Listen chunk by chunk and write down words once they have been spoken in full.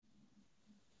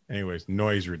Anyways,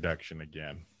 noise reduction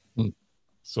again. Mm.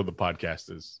 So the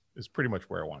podcast is pretty much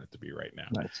where I want it to be right now.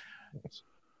 Nice.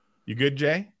 You good,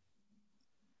 Jay?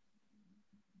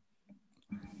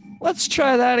 Let's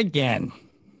try that again.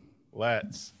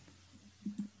 Let's.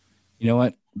 You know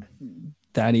what?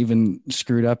 That even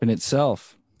screwed up in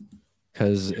itself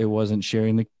because it wasn't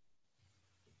sharing the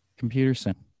computer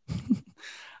sound.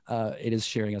 It is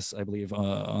sharing us, I believe,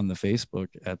 on the Facebook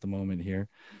at the moment here.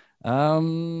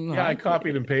 Yeah, I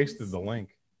copied and pasted the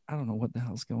link. I don't know what the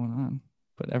hell's going on,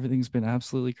 but everything's been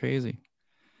absolutely crazy.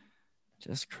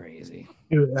 Just crazy.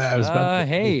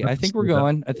 Hey, I think we're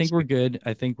going. I think we're good.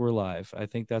 I think we're live. I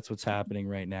think that's what's happening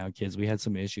right now, kids. We had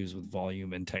some issues with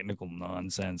volume and technical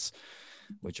nonsense,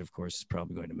 which of course is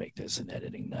probably going to make this an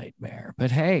editing nightmare. But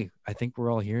hey, I think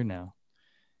we're all here now.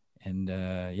 And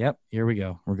yep, here we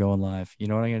go. We're going live. You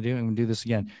know what I'm going to do? I'm going to do this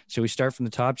again. Shall we start from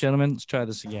the top, gentlemen? Let's try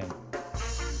this again.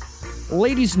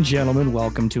 Ladies and gentlemen,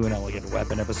 welcome to An Elegant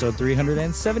Weapon, episode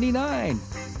 379.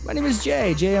 My name is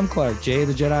Jay, J.M. Clark, Jay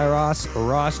the Jedi Ross,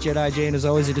 Ross Jedi Jay, and as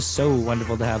always, it is so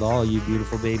wonderful to have all you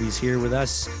beautiful babies here with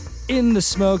us in the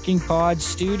Smoking Pod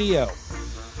studio.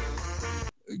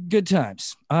 Good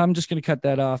times. I'm just going to cut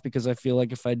that off because I feel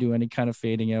like if I do any kind of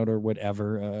fading out or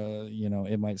whatever,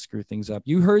 it might screw things up.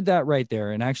 You heard that right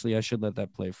there, and actually, I should let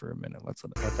that play for a minute. Let's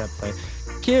let that play.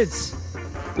 Kids,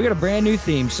 we got a brand new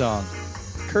theme song,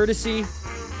 courtesy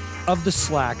of the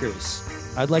Slackers.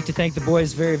 I'd like to thank the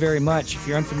boys very, very much. If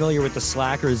you're unfamiliar with the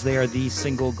Slackers, they are the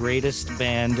single greatest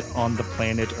band on the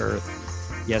planet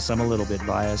Earth. Yes, I'm a little bit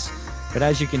biased, but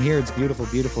as you can hear, it's beautiful,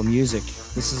 beautiful music.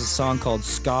 This is a song called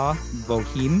Ska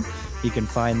Boheme. You can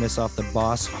find this off the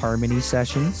Boss Harmony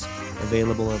Sessions,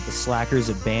 available at the Slackers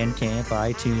at Bandcamp,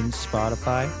 iTunes,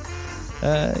 Spotify.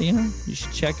 You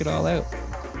should check it all out.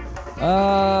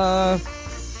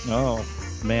 Oh,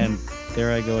 man.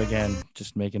 There I go again,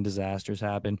 just making disasters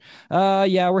happen.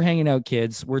 Yeah, we're hanging out,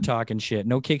 kids. We're talking shit.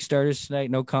 No Kickstarters tonight,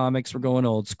 no comics. We're going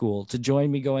old school. To join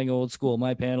me going old school,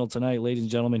 my panel tonight, ladies and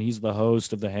gentlemen, he's the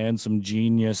host of the Handsome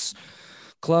Genius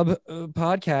Club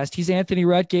podcast. He's Anthony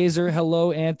Rutgazer.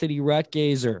 Hello, Anthony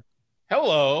Rutgazer.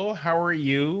 Hello, how are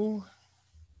you?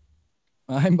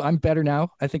 I'm better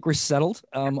now. I think we're settled.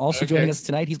 Also joining us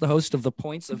tonight, he's the host of the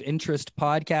Points of Interest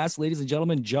podcast. Ladies and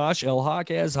gentlemen, Josh L.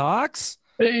 Hawkes Hawks.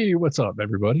 Hey, what's up,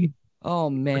 everybody? Oh,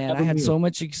 man, I had so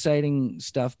much exciting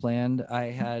stuff planned. I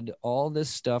had all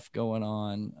this stuff going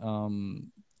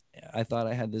on. I thought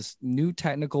I had this new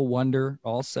technical wonder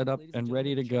all set up and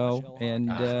ready to go. And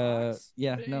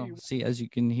see, as you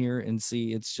can hear and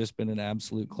see, it's just been an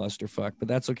absolute clusterfuck. But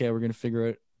that's okay. We're going to figure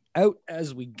it out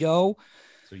as we go.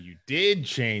 So you did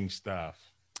change stuff.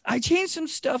 I changed some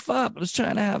stuff up. I was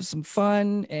trying to have some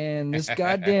fun, and this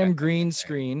goddamn green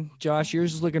screen. Josh,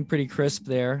 yours is looking pretty crisp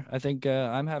there. I think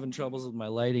I'm having troubles with my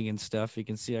lighting and stuff. You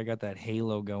can see I got that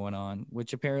halo going on,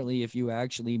 which apparently if you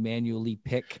actually manually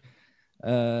pick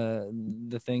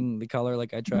the color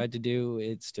like I tried to do,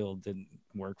 it still didn't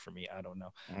work for me. I don't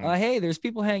know. Hey, there's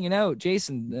people hanging out.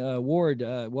 Jason Ward,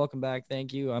 welcome back.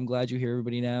 Thank you. I'm glad you're here,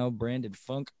 everybody now. Brandon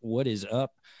Funk, what is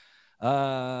up?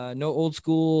 No old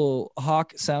school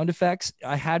Hawk sound effects.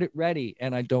 I had it ready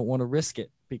and I don't want to risk it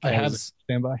because I have it.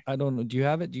 Stand by. I don't know. Do you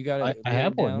have it? Do you got it? I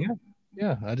have one.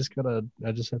 Yeah. I just have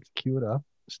to cue it up.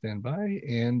 Stand by.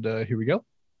 And here we go.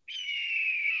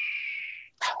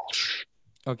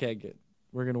 Okay, good.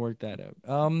 We're going to work that out.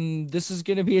 This is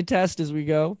going to be a test as we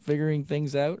go, figuring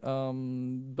things out.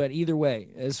 But either way,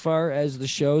 as far as the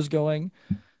show's going,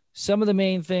 some of the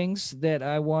main things that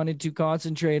I wanted to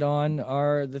concentrate on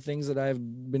are the things that I've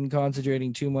been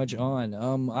concentrating too much on.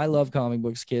 I love comic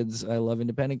books, kids. I love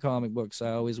independent comic books.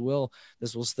 I always will.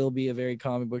 This will still be a very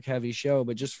comic book heavy show,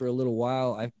 but just for a little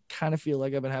while, I kind of feel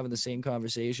like I've been having the same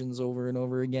conversations over and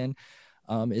over again.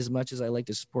 As much as I like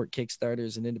to support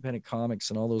Kickstarters and independent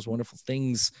comics and all those wonderful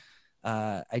things,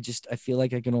 I feel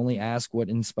like I can only ask what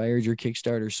inspired your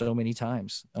Kickstarter so many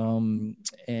times. And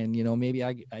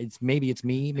maybe it's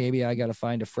me, maybe I got to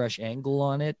find a fresh angle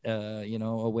on it,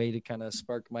 a way to kind of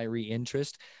spark my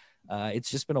reinterest. It's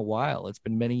just been a while. It's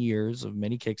been many years of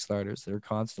many Kickstarters that are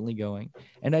constantly going.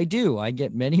 And I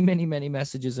get many, many, many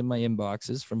messages in my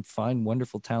inboxes from fine,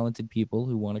 wonderful, talented people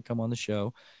who want to come on the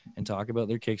show and talk about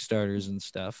their Kickstarters and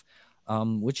stuff,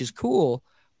 which is cool.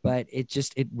 But it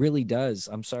really does.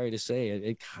 I'm sorry to say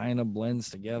it kind of blends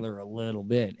together a little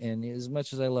bit. And as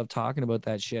much as I love talking about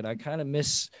that shit, I kind of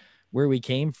miss where we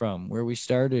came from, where we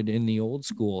started in the old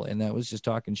school. And that was just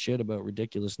talking shit about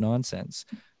ridiculous nonsense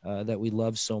that we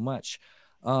love so much.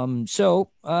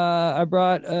 So I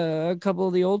brought a couple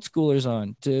of the old schoolers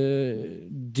on to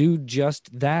do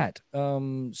just that.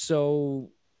 So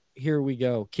here we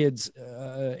go, kids.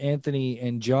 Anthony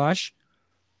and Josh.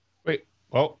 Wait.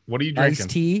 Well, what are you drinking? Iced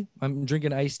tea. I'm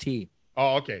drinking iced tea.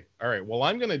 Oh, okay. All right. Well,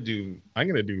 I'm gonna do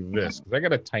this because I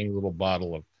got a tiny little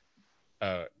bottle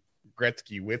of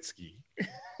Gretzky whiskey.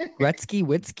 Gretzky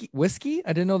whiskey?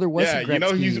 I didn't know there was. Yeah, a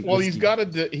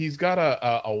Gretzky he's got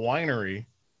a winery.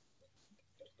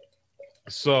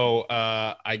 So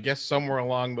I guess somewhere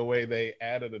along the way they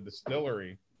added a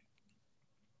distillery.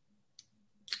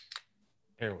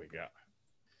 Here we go.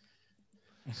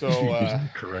 So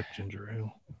correct ginger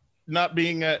ale. Not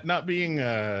being a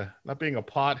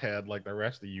pothead like the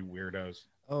rest of you weirdos.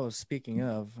 Oh, speaking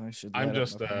of, I should. I'm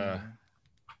just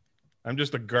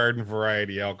a garden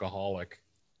variety alcoholic.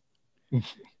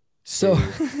 So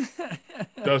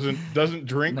doesn't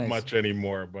drink Nice. much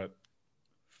anymore, but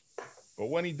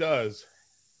when he does,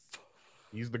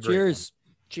 he's the great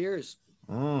Cheers.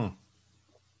 one.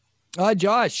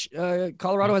 Josh,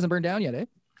 Colorado hasn't burned down yet, eh?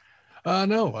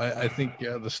 No, I think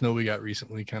the snow we got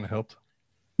recently kind of helped.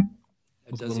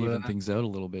 It does even things out a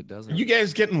little bit, doesn't it? You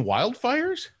guys getting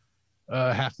wildfires?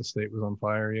 Half the state was on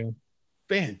fire. Yeah.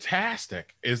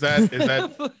 Fantastic. Is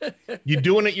that you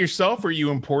doing it yourself or are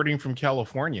you importing from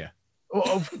California?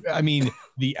 Well, I mean,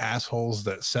 the assholes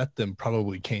that set them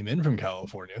probably came in from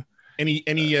California. Any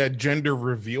gender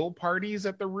reveal parties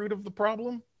at the root of the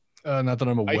problem? Not that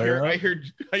I'm aware of. I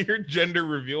hear gender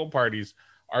reveal parties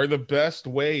are the best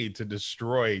way to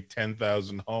destroy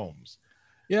 10,000 homes.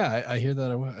 Yeah, I hear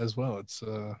that as well. It's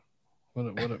what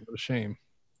a shame.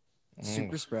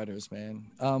 Super spreaders, man.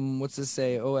 What's this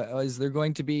say? Oh, is there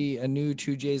going to be a new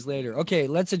 2 J's later? Okay,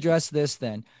 let's address this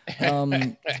then.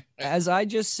 As I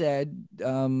just said,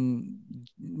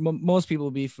 most people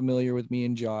will be familiar with me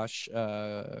and Josh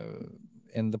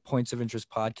and the Points of Interest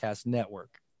Podcast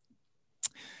Network.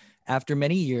 After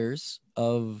many years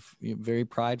of very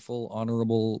prideful,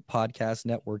 honorable podcast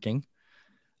networking,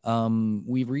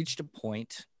 we've reached a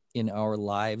point in our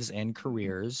lives and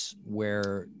careers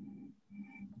where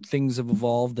things have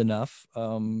evolved enough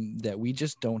that we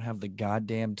just don't have the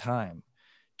goddamn time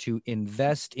to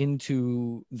invest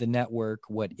into the network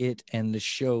what it and the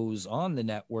shows on the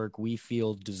network we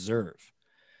feel deserve.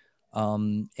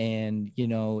 And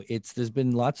there's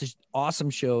been lots of awesome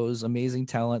shows, amazing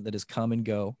talent that has come and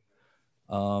go.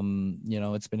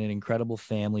 It's been an incredible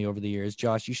family over the years.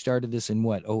 Josh, you started this in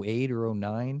what, 08 or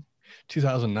 09?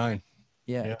 2009.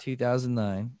 Yeah.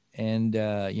 2009. And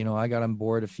I got on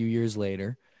board a few years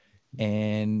later,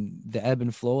 and the ebb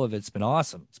and flow of it's been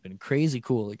awesome. It's been a crazy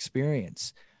cool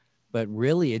experience. But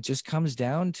really, it just comes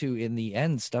down to, in the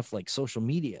end, stuff like social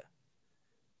media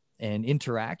and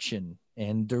interaction.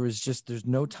 And there's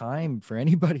no time for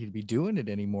anybody to be doing it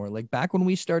anymore. Like back when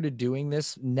we started doing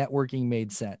this, networking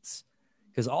made sense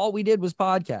because all we did was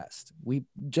podcast. We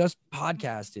just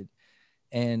podcasted,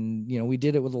 and we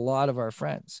did it with a lot of our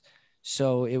friends.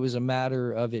 So it was a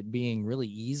matter of it being really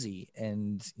easy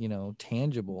and,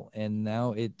 tangible. And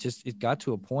now it got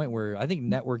to a point where I think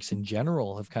networks in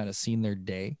general have kind of seen their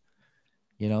day.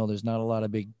 There's not a lot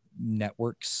of big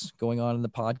networks going on in the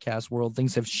podcast world.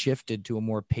 Things have shifted to a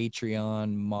more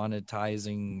Patreon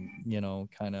monetizing,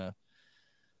 kind of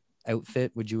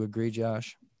outfit. Would you agree,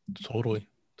 Josh? Totally.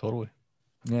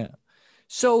 Yeah.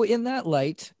 So in that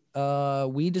light,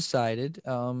 we decided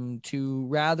to,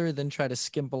 rather than try to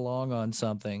skimp along on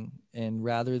something, and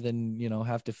rather than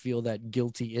have to feel that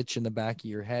guilty itch in the back of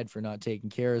your head for not taking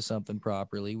care of something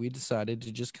properly, we decided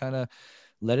to just kind of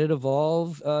let it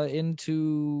evolve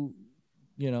into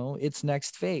its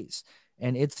next phase.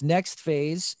 And its next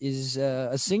phase is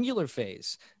a singular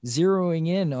phase, zeroing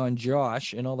in on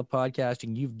Josh and all the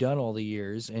podcasting you've done all the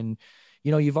years. And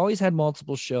you've always had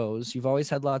multiple shows. You've always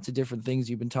had lots of different things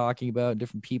you've been talking about,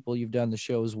 different people you've done the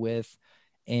shows with.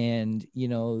 And,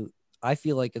 I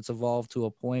feel like it's evolved to a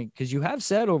point, because you have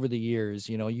said over the years,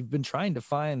 you've been trying to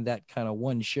find that kind of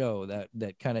one show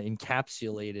that kind of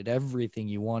encapsulated everything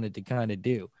you wanted to kind of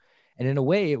do. And in a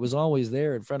way, it was always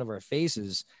there in front of our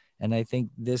faces. And I think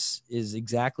this is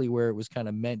exactly where it was kind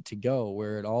of meant to go,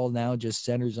 where it all now just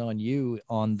centers on you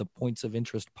on the Points of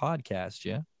Interest podcast.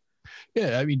 Yeah.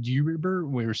 Yeah, I mean, do you remember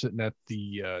when we were sitting at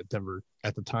the Denver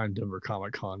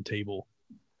Comic Con table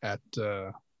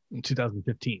in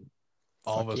 2015?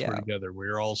 All of us were together. We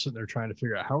were all sitting there trying to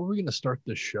figure out how are we going to start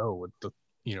this show with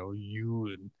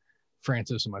you and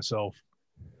Francis and myself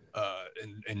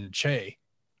and Che.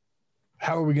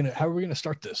 How are we gonna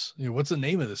start this? What's the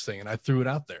name of this thing? And I threw it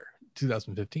out there.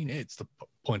 2015. Hey, it's the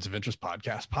Points of Interest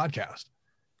podcast.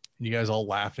 And you guys all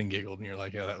laughed and giggled, and you're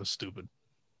like, yeah, that was stupid.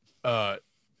 But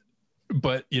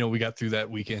we got through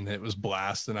that weekend, and it was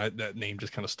blast, and that name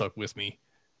just kind of stuck with me.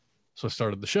 So I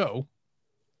started the show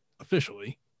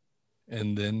officially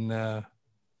and then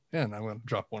and I'm going to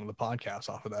drop one of the podcasts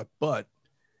off of that. But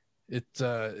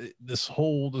this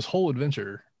whole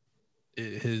adventure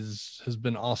has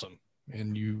been awesome,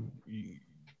 and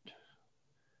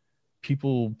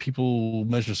people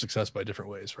measure success by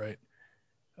different ways, right?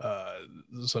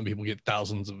 Some people get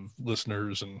thousands of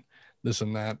listeners and this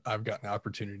and that. I've gotten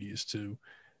opportunities to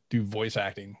do voice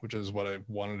acting, which is what I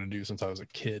wanted to do since I was a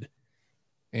kid,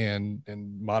 and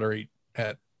moderate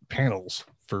at panels.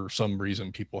 For some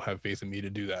reason, people have faith in me to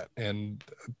do that, and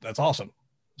that's awesome.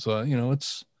 So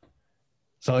it's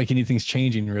not like anything's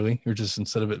changing really. Or just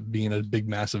instead of it being a big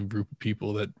massive group of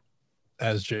people that,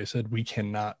 as Jay said, we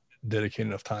cannot dedicate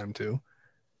enough time to,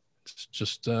 it's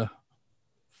just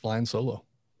flying solo.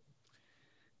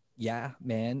 Yeah,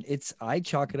 man. I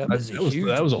chalk it up as a huge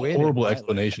that was a horrible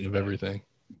explanation of everything.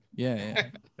 Yeah.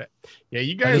 Yeah,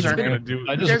 you guys aren't going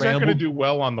to do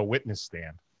well on the witness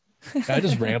stand. I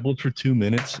just rambled for 2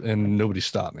 minutes and nobody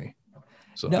stopped me.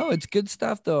 So no, it's good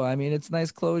stuff though. I mean, it's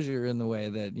nice closure in the way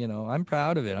that, I'm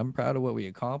proud of it. I'm proud of what we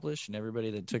accomplished and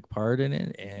everybody that took part in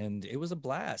it. And it was a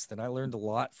blast, and I learned a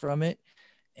lot from it,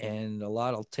 and a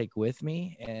lot I'll take with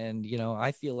me. And,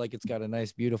 I feel like it's got a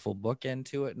nice, beautiful bookend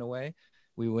to it in a way.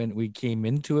 We came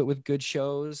into it with good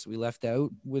shows. We left out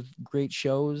with great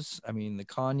shows. I mean, the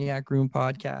Cognac Room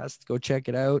podcast, go check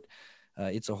it out.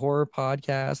 It's a horror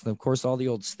podcast. And of course, all the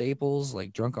old staples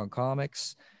like Drunk on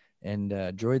Comics and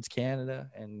Droids Canada,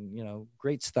 and,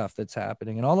 great stuff that's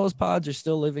happening. And all those pods are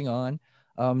still living on.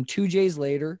 2 J's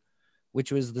later,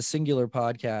 which was the singular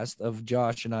podcast of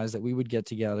Josh and I's that we would get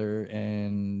together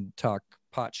and talk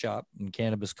pot shop and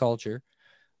cannabis culture.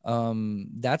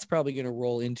 That's probably going to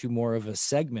roll into more of a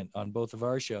segment on both of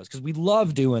our shows, because we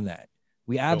love doing that.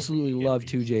 We absolutely love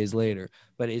 2 J's later,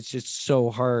 but it's just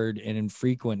so hard and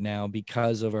infrequent now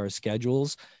because of our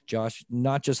schedules. Josh,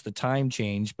 not just the time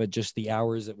change, but just the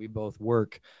hours that we both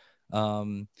work.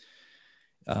 Jay,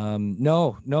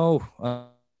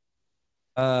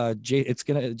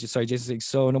 Jason's saying,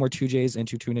 so no more 2 J's and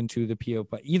to tune into the PO,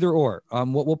 but either or.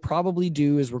 What we'll probably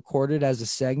do is record it as a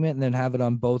segment and then have it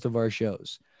on both of our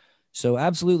shows. So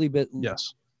absolutely, but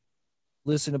yes,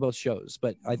 listen to both shows,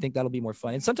 but I think that'll be more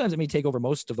fun. And sometimes it may take over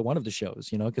most of one of the shows,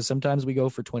 because sometimes we go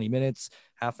for 20 minutes,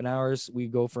 half an hour, we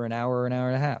go for an hour and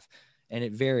a half, and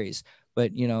it varies.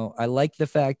 But, I like the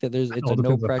fact that it's a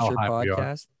no pressure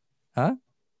podcast. Huh?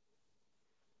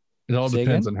 It all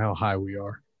depends on how high we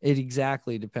are. It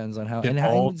exactly depends on how. It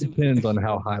all depends on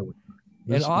how high we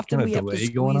are. And often we have to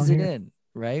squeeze it in.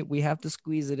 Right? We have to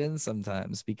squeeze it in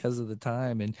sometimes because of the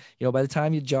time. And, by the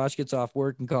time Josh gets off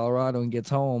work in Colorado and gets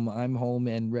home, I'm home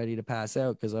and ready to pass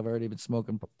out because I've already been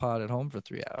smoking pot at home for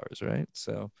 3 hours. Right.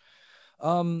 So,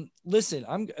 listen,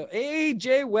 hey,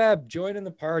 Jay Webb, joining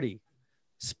the party.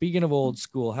 Speaking of old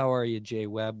school, how are you, Jay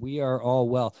Webb? We are all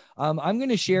well. I'm going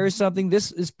to share something.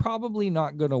 This is probably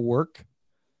not going to work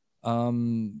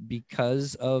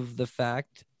because of the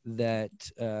fact that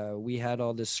we had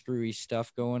all this screwy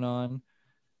stuff going on.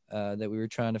 That we were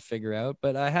trying to figure out,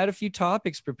 but I had a few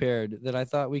topics prepared that I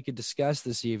thought we could discuss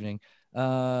this evening.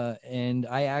 And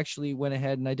I actually went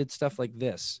ahead and I did stuff like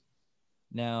this.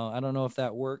 Now, I don't know if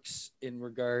that works in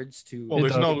regards to. Well,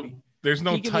 there's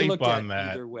no type on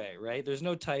that. Either way, right? There's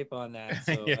no type on that,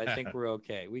 so yeah. I think we're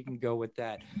okay. We can go with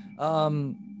that.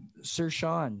 Sir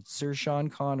Sean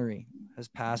Connery has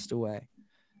passed away.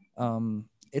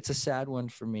 It's a sad one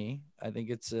for me. I think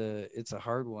it's a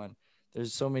hard one.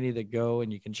 There's so many that go,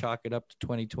 and you can chalk it up to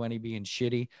 2020 being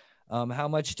shitty. How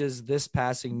much does this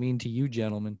passing mean to you,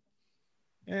 gentlemen?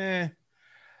 Yeah.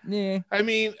 I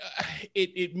mean,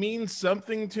 it means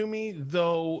something to me,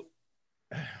 though.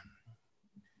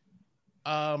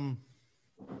 My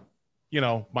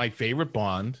favorite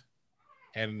Bond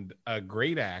and a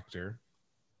great actor,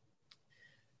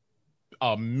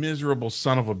 a miserable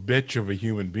son of a bitch of a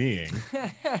human being.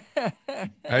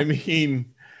 I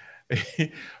mean,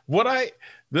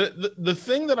 the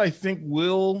thing that I think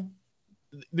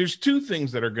there's two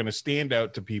things that are going to stand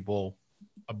out to people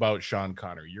about Sean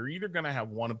Connery. You're either going to have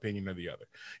one opinion or the other.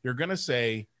 You're going to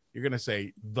say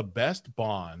the best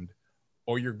Bond,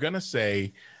 or you're going to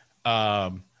say,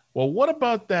 well, what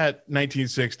about that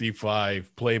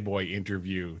 1965 Playboy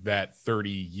interview that 30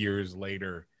 years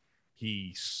later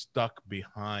he stuck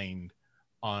behind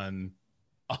on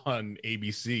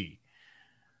ABC,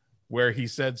 where he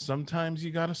said, sometimes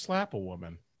you got to slap a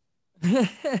woman.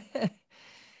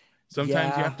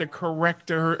 Sometimes you have to correct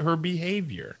her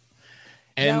behavior.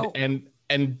 And in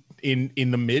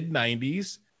the mid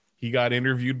 90s, he got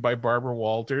interviewed by Barbara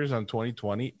Walters on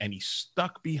 2020, and he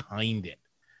stuck behind it.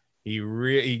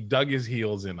 He dug his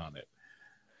heels in on it.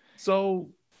 So,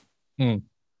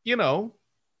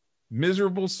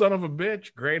 miserable son of a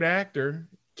bitch, great actor.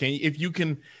 If you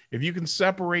can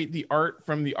separate the art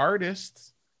from the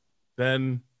artist,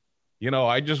 then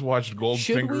I just watched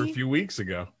Goldfinger a few weeks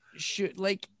ago.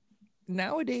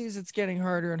 Nowadays it's getting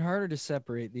harder and harder to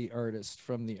separate the artist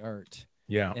from the art.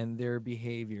 Yeah. And their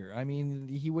behavior. I mean,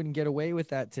 he wouldn't get away with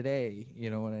that today. You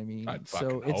know what I mean?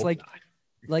 So it's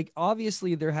like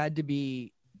obviously there had to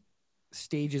be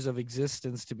stages of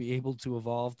existence to be able to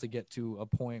evolve to get to a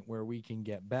point where we can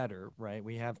get better, right?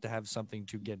 We have to have something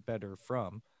to get better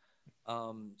from.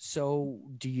 So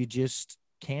do you just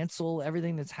cancel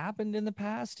everything that's happened in the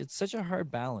past? It's such a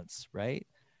hard balance, right?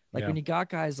 Like when you got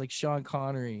guys like Sean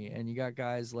Connery and you got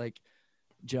guys like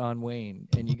John Wayne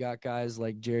and you got guys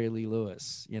like Jerry Lee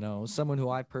Lewis, someone who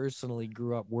I personally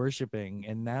grew up worshiping,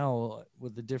 and now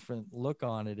with a different look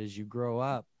on it as you grow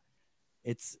up,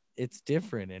 it's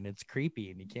different and it's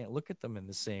creepy and you can't look at them in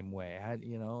the same way.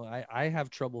 I have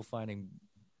trouble finding,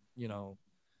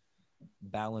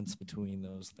 balance between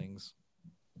those things.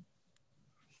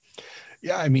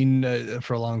 Yeah, I mean,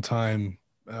 for a long time,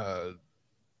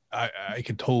 I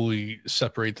could totally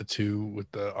separate the two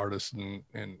with the artist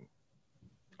and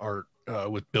art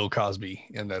with Bill Cosby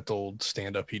and that old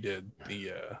stand-up he did,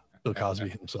 the Bill Cosby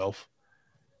himself,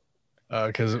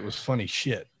 because it was funny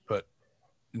shit. But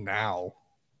now,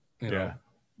 you know,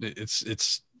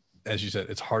 it's as you said,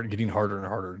 it's getting harder and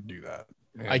harder to do that.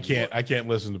 And I can't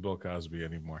listen to Bill Cosby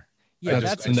anymore. Yeah,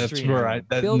 that's where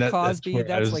Bill Cosby.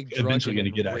 That's like eventually going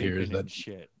to get out here. Is that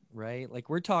shit, right? Like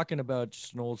we're talking about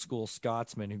just an old school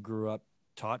Scotsman who grew up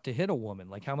taught to hit a woman.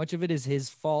 Like how much of it is his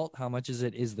fault? How much is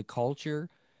it is the culture?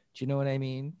 Do you know what I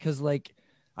mean? Because like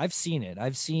I've seen it.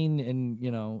 I've seen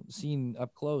and seen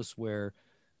up close where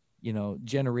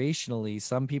generationally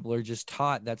some people are just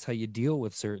taught that's how you deal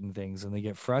with certain things and they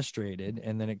get frustrated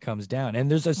and then it comes down.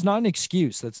 And it's not an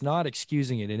excuse. That's not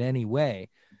excusing it in any way.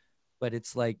 But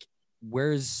it's like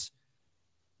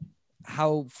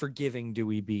how forgiving do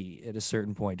we be at a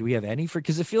certain point? Do we have any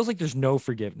because it feels like there's no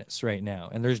forgiveness right now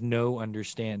and there's no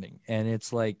understanding. And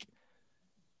it's like,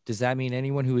 does that mean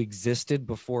anyone who existed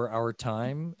before our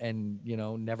time and,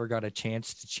 never got a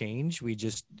chance to change, we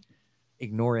just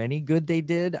ignore any good they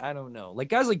did? I don't know. Like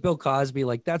guys like Bill Cosby,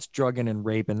 like that's drugging and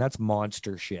raping. That's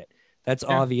monster shit. That's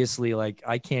obviously like,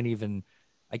 I can't even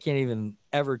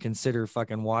ever consider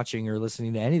fucking watching or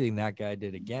listening to anything that guy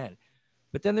did again.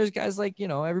 But then there's guys like,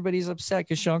 everybody's upset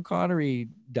because Sean Connery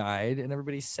died and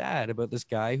everybody's sad about this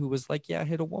guy who was like,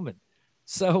 hit a woman.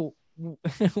 So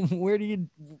how do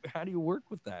you work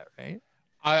with that? Right.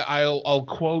 I'll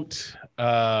quote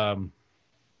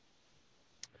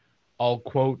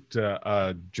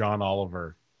John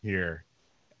Oliver here,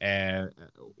 and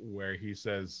where he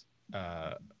says,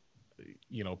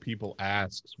 people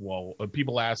ask,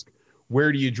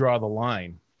 where do you draw the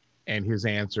line? And his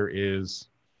answer is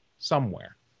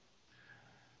somewhere.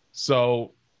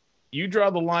 So you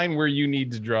draw the line where you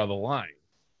need to draw the line.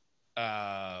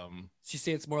 So you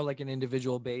say it's more like an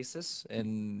individual basis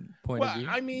and point of view?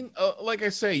 I mean, like I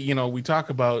say, we talk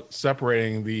about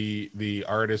separating the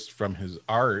artist from his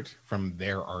art, from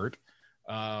their art.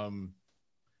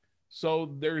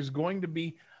 So there's going to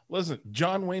be, listen,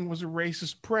 John Wayne was a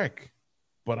racist prick,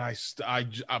 but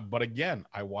but again,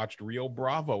 I watched Rio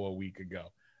Bravo a week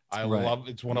ago.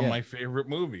 It's one of my favorite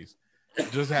movies.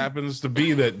 It just happens to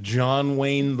be that John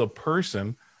Wayne, the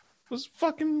person, was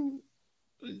fucking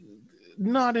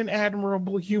not an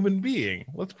admirable human being.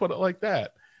 Let's put it like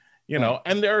that.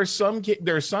 And there are some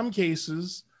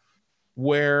cases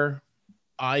where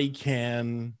I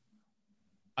can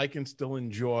still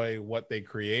enjoy what they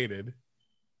created.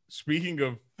 Speaking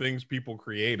of things people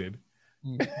created,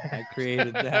 I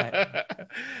created that.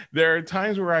 There are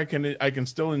times where I can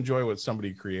still enjoy what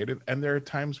somebody created, and there are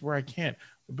times where I can't.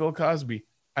 Bill Cosby,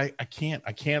 I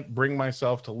can't bring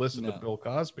myself to listen to Bill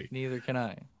Cosby. Neither can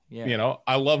I. Yeah.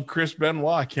 I love Chris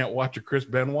Benoit. I can't watch a Chris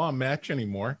Benoit match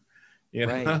anymore.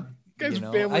 Right. Guy's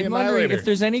family I'm wondering if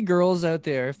there's any girls out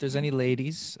there, if there's any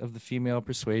ladies of the female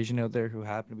persuasion out there who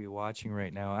happen to be watching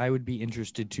right now, I would be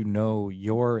interested to know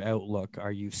your outlook.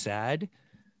 Are you sad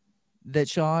that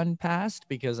Sean passed?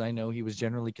 Because I know he was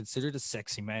generally considered a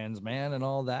sexy man's man and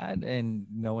all that, and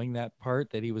knowing that part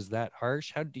that he was that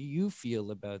harsh, how do you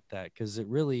feel about that? Because it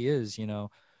really is,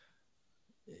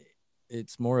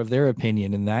 it's more of their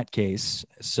opinion in that case.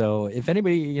 So if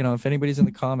anybody's in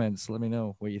the comments, let me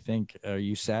know what you think. Are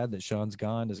you sad that Sean's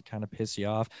gone? Does it kind of piss you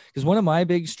off? Because one of my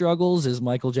big struggles is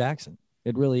Michael Jackson.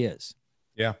 It really is.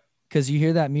 Yeah. Because you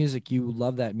hear that music, you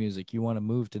love that music, you want to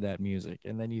move to that music.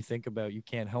 And then you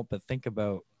can't help but think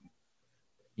about,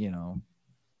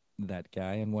 that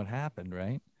guy and what happened,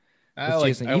 right?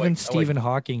 Even Stephen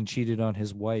Hawking cheated on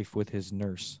his wife with his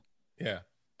nurse. Yeah.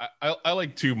 I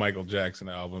like 2 Michael Jackson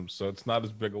albums, so it's not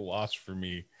as big a loss for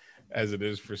me as it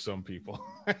is for some people.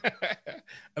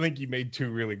 I think he made 2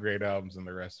 really great albums, and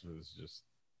the rest of it is just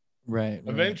right.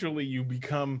 Eventually, you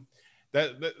become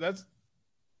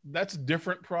that's a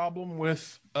different problem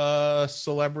with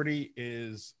celebrity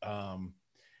is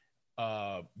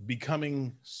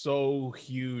becoming so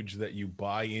huge that you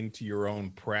buy into your own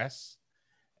press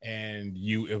and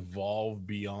you evolve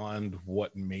beyond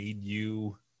what made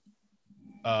you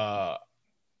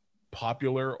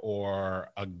popular or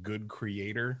a good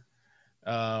creator.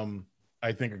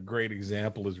 I think a great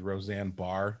example is Roseanne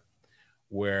Barr,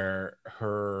 where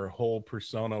her whole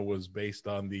persona was based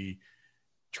on the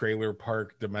trailer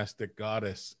park domestic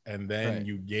goddess, and then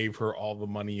you gave her all the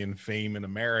money and fame in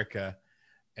America,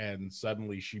 and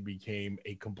suddenly she became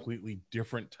a completely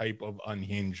different type of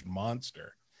unhinged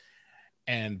monster,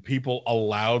 and people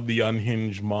allowed the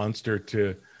unhinged monster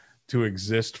to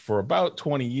exist for about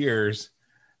 20 years,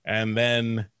 and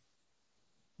then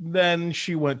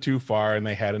she went too far and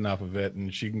they had enough of it,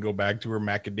 and she can go back to her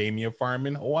macadamia farm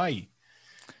in Hawaii.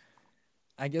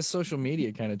 I guess social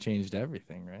media kind of changed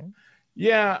everything, right?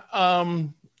 Yeah.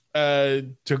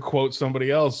 To quote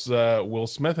somebody else, Will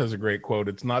Smith has a great quote.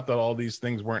 It's not that all these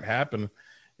things weren't happening.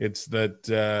 It's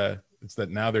that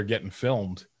now they're getting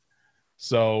filmed.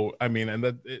 So, I mean, and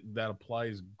that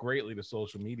applies greatly to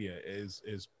social media is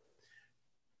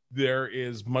there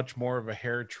is much more of a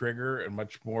hair trigger and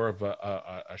much more of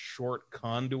a short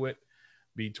conduit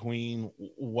between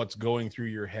what's going through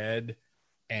your head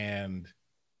and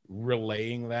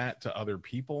relaying that to other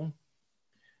people.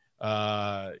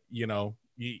 You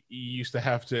used to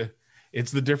have to,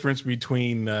 it's the difference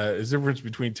between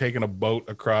taking a boat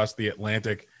across the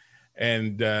Atlantic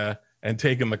and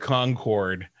taking the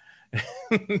Concorde.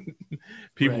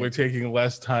 People are taking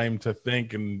less time to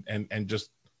think and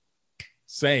just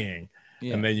saying,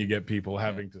 and then you get people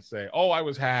having to say, "Oh, I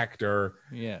was hacked," or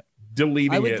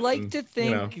deleting it. I would like to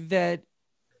think that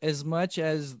as much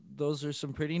as those are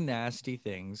some pretty nasty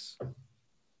things, I'm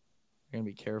gonna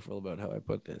be careful about how I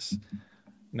put this.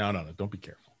 No, don't be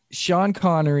careful. Sean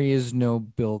Connery is no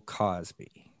Bill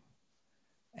Cosby,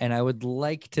 and I would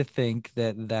like to think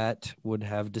that would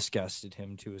have disgusted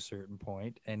him to a certain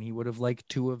point, and he would have liked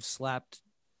to have slapped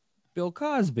Bill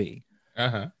Cosby.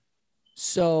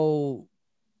 So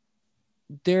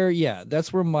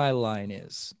that's where my line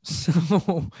is.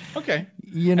 So okay,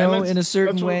 in a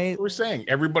certain way, we're saying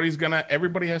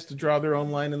everybody has to draw their own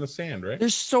line in the sand, right?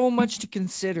 There's so much to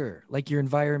consider, like your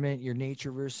environment, your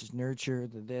nature versus nurture,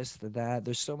 the this, the that.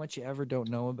 There's so much you ever don't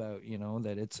know about,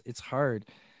 that it's hard.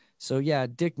 So yeah,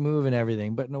 dick move and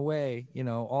everything, but in a way,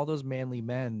 all those manly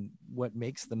men, what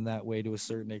makes them that way to a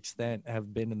certain extent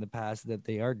have been in the past that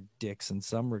they are dicks in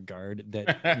some regard,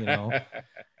 that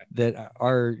that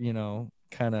are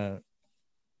kind of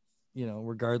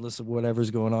regardless of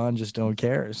whatever's going on, just don't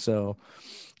care. So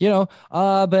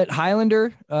but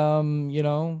Highlander,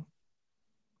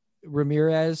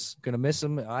 Ramirez, gonna miss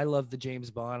him. I love the James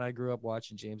Bond. I grew up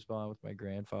watching James Bond with my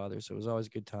grandfather, so it was always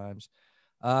good times.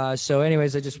 So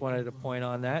anyways, I just wanted to point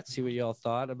on that, see what y'all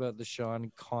thought about the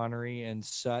Sean Connery and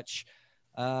such.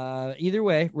 Either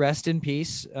way, rest in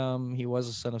peace. He was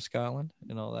a son of Scotland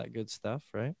and all that good stuff,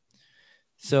 right?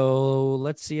 So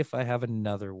let's see if I have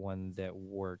another one that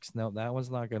works. No, that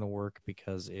one's not going to work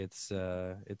because it's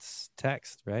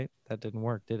text, right? That didn't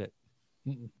work, did it?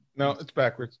 No, it's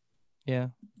backwards. Yeah.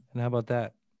 And how about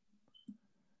that?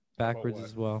 Backwards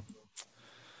as well.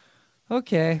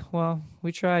 Okay. Well,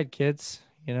 we tried, kids.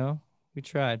 We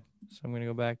tried. So I'm going to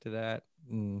go back to that.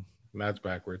 That's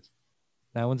backwards.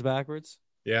 That one's backwards?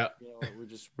 Yeah.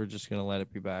 We're just gonna let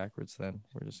it be backwards then.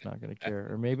 We're just not gonna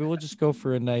care. Or maybe we'll just go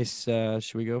for a nice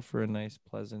should we go for a nice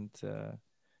pleasant how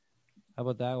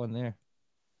about that one there?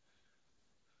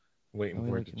 Waiting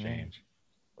for it to change.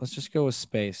 Let's just go with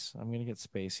space. I'm gonna get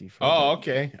spacey for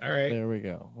okay. All right. There we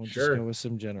go. We'll just go with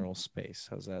some general space.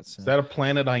 How's that sound? Is that a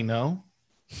planet I know?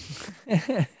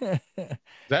 Is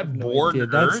that Borg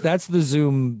Earth? That's the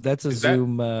Zoom. That's a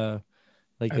Zoom I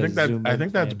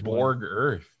think that's Borg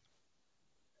Earth.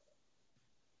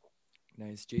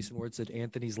 Nice. Jason Ward said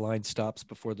Anthony's line stops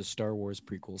before the Star Wars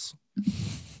prequels.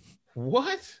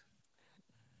 What?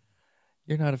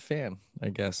 You're not a fan, I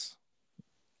guess.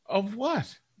 Of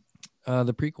what?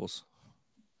 The prequels.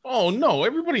 Oh, no.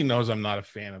 Everybody knows I'm not a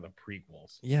fan of the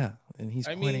prequels. Yeah. And he's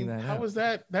pointing that out. How is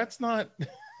that? That's not...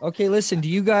 Okay, listen, do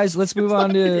you guys, let's move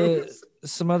on to...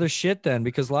 some other shit then,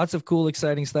 because lots of cool,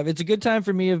 exciting stuff. It's a good time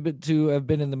for me to have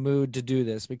been in the mood to do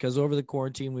this, because over the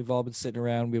quarantine, we've all been sitting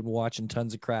around, we've been watching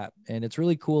tons of crap, and it's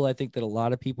really cool. I think that a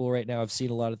lot of people right now have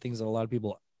seen a lot of things that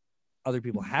other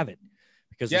people haven't,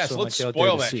 because yes, so let's much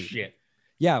spoil out there that to see. shit.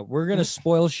 Yeah, we're gonna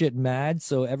spoil shit mad,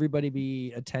 so everybody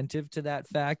be attentive to that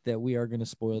fact that we are gonna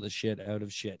spoil the shit out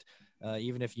of shit.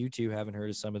 Even if you two haven't heard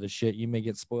of some of the shit, you may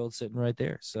get spoiled sitting right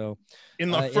there. So,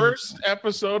 in the first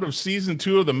episode of season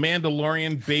 2 of The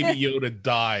Mandalorian, Baby Yoda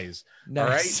dies.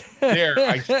 Nice. All right, there,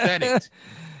 I said it.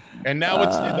 And now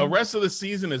it's the rest of the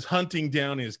season is hunting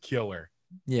down his killer.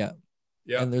 Yeah.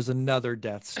 And there's another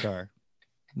Death Star,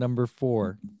 number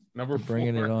 4.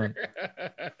 Bringing it on.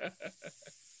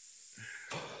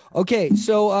 Okay,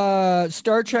 so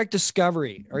Star Trek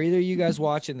Discovery. Are either of you guys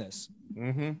watching this?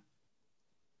 Mm-hmm.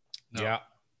 No. Yeah.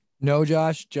 No,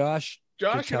 Josh. Josh,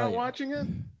 you're not watching it?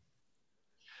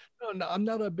 No, I'm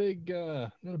not a big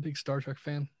Star Trek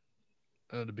fan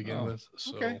to begin with.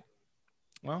 So, okay.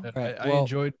 Well, I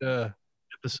enjoyed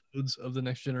episodes of The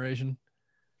Next Generation.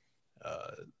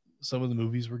 Some of the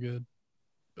movies were good,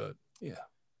 but yeah.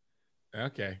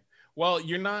 Okay. Well,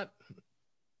 you're not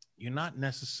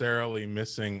necessarily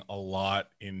missing a lot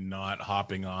in not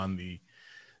hopping on the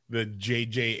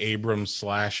J.J. Abrams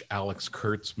 / Alex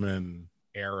Kurtzman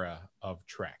era of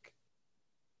Trek.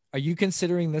 Are you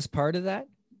considering this part of that?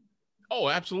 Oh,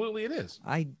 absolutely it is.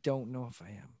 I don't know if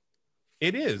I am.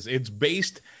 It is. It's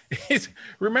based.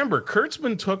 Remember,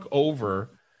 Kurtzman took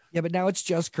over. Yeah, but now it's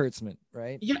just Kurtzman,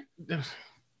 right? Yeah.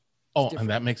 Oh, and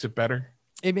that makes it better?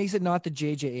 It makes it not the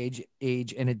JJ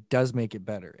age, and it does make it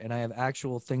better. And I have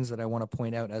actual things that I want to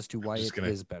point out as to why it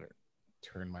is better.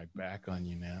 Turn my back on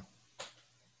you now.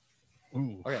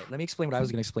 Ooh. All right, let me explain what I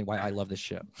was going to explain why I love this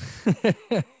show.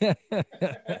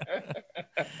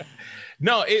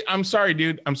 No, I'm sorry,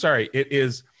 dude. I'm sorry.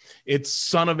 It's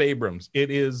Son of Abrams. It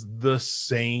is the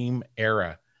same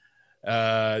era.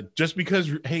 Just because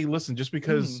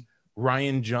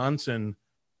Rian Johnson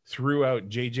threw out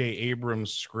J.J.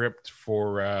 Abrams' script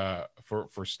for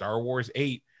Star Wars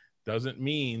 8 doesn't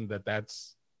mean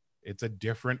it's a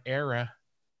different era.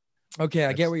 Okay,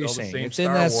 I get what you're saying. It's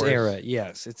in this era.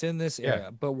 Yes, it's in this era.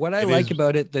 But what I like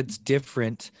about it that's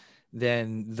different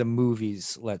than the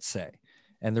movies, let's say,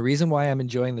 and the reason why I'm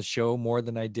enjoying the show more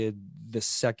than I did the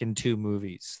second 2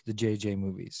 movies, the JJ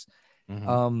movies.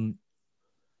 Mm-hmm.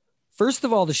 First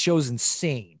of all, the show's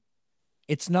insane.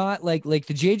 It's not like the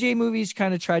JJ movies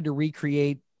kind of tried to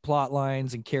recreate plot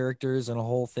lines and characters and a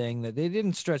whole thing that they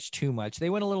didn't stretch too much. They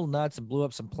went a little nuts and blew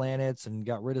up some planets and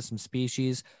got rid of some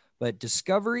species. But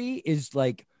Discovery is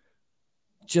like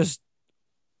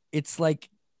it's like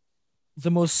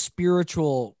the most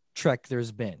spiritual Trek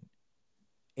there's been.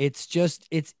 It's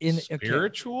in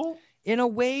spiritual? Okay. In a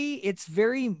way, it's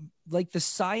very like the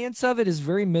science of it is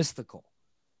very mystical.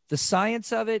 The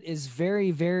science of it is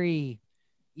very, very,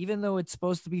 even though it's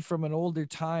supposed to be from an older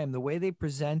time, the way they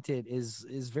present it is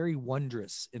very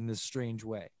wondrous in this strange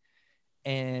way.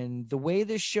 And the way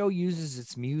this show uses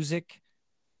its music,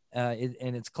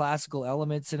 and its classical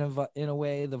elements in a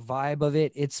way, the vibe of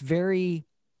it's very,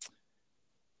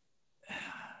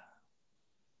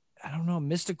 I don't know,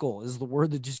 mystical is the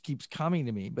word that just keeps coming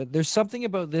to me. But there's something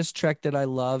about this Trek that I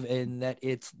love, and that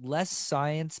it's less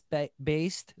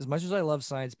science-based. As much as I love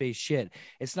science-based shit,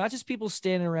 it's not just people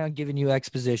standing around giving you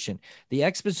exposition. The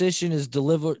exposition is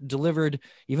delivered,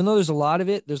 even though there's a lot of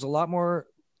it, there's a lot more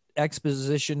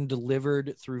exposition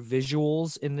delivered through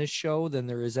visuals in this show than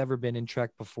there has ever been in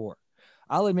Trek before.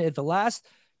 I'll admit, the last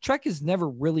Trek has never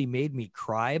really made me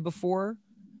cry before,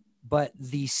 but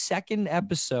the second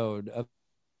episode of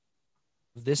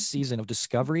this season of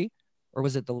Discovery, or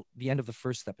was it the end of the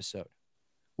first episode?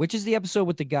 Which is the episode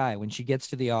with the guy when she gets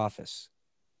to the office?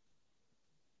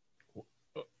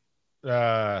 You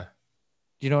know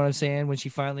what I'm saying? When she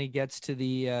finally gets to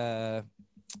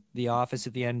the office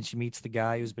at the end, she meets the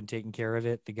guy who's been taking care of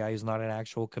it, the guy who's not an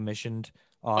actual commissioned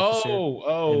officer.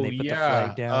 And they put the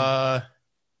flag down.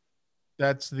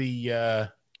 That's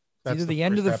either the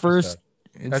end of the first.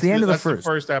 It's the end of the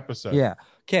first episode. Yeah.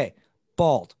 Okay.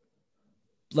 Bald.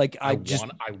 Like I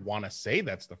want to say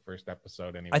that's the first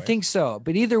episode anyway. I think so,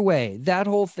 but either way, that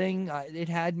whole thing it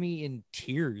had me in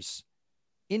tears.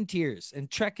 And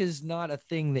Trek is not a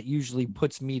thing that usually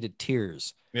puts me to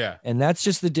tears. Yeah. And that's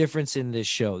just the difference in this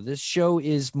show. This show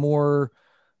is more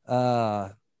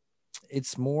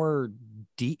it's more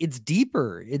deep. It's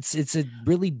deeper. It's a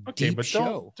really deep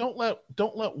show. Don't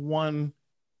let one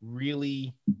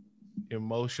really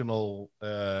emotional,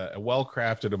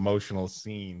 well-crafted emotional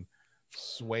scene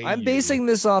sway. I'm basing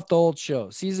this off the old show,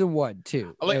 season 1,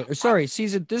 2.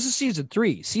 This is season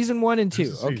 3, season 1 and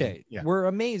 2. Okay, yeah. We're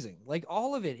amazing. Like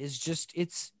all of it is just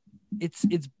it's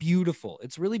beautiful.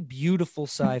 It's really beautiful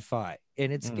sci-fi,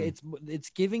 and it's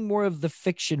giving more of the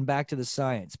fiction back to the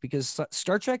science, because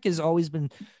Star Trek has always been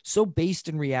so based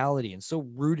in reality and so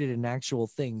rooted in actual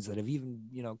things that have even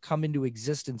come into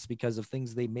existence because of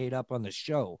things they made up on the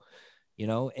show.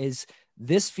 Is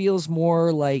this feels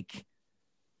more like,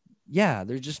 yeah,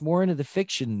 they're just more into the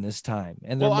fiction this time,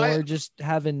 and they're more just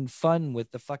having fun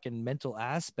with the fucking mental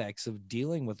aspects of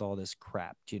dealing with all this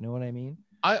crap. Do you know what I mean?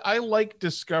 I like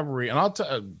Discovery, and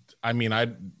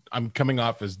I'm coming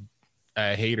off as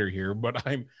a hater here, but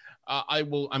I'm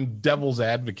devil's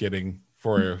advocating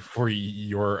for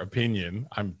your opinion.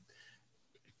 I'm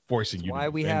forcing you. Why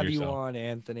we have yourself. You on,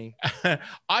 Anthony?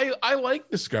 I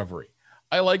like Discovery.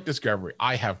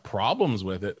 I have problems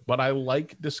with it, but I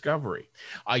like Discovery.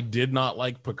 I did not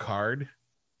like Picard.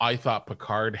 I thought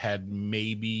Picard had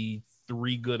maybe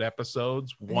 3 good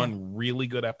episodes, one really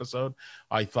good episode.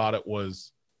 I thought it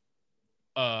was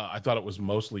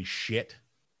mostly shit.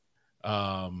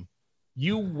 You're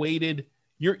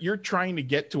trying to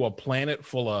get to a planet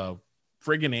full of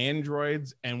friggin'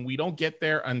 androids, and we don't get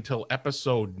there until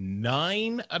episode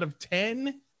 9 out of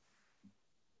 10.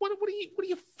 What are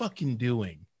you fucking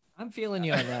doing? I'm feeling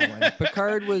you on that one.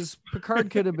 Picard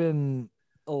could have been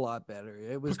a lot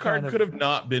better. Picard could have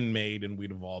not been made, and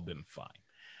we'd have all been fine.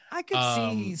 I could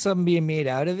see something being made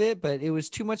out of it, but it was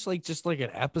too much like just like an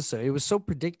episode. It was so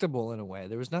predictable in a way.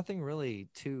 There was nothing really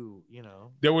too,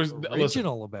 there was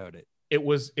original about it. It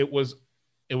was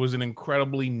an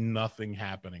incredibly nothing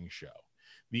happening show.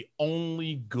 The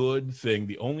only good thing,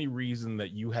 the only reason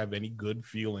that you have any good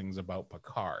feelings about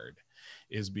Picard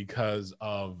is because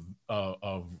of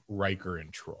Riker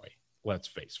and Troy. Let's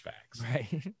face facts.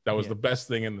 Right. That was the best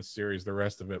thing in the series. The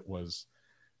rest of it was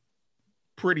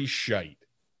pretty shite.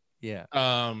 Yeah.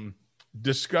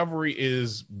 Discovery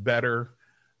is better,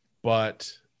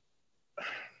 but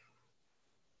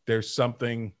there's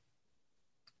something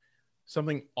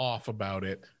off about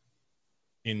it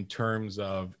in terms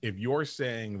of, if you're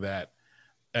saying that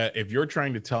if you're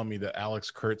trying to tell me that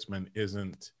Alex Kurtzman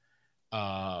isn't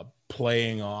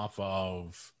playing off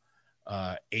of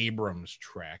Abrams'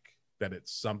 Trek, that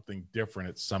it's something different,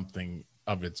 it's something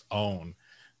of its own,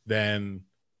 then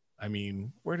I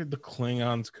mean, where did the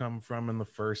Klingons come from in the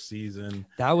first season?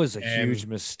 That was a huge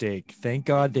mistake. Thank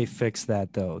God they fixed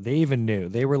that, though. They even knew.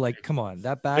 They were like, come on,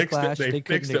 that backlash, they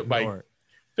couldn't ignore.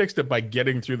 Fixed it by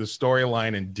getting through the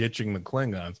storyline and ditching the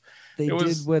Klingons. They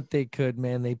did what they could,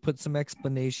 man. They put some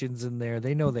explanations in there.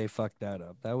 They know they fucked that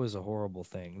up. That was a horrible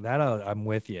thing. I'm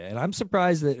with you. And I'm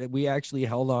surprised that we actually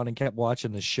held on and kept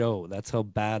watching the show. That's how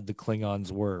bad the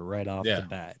Klingons were right off the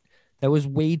bat. That was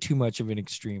way too much of an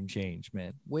extreme change,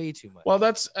 man. Way too much. Well,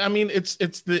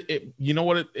 you know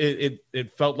what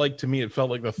it felt like to me? It felt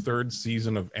like the 3rd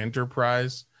season of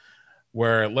Enterprise,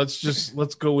 where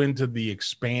let's go into the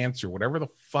Expanse or whatever the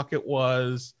fuck it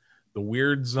was, the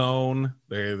weird zone,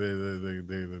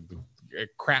 the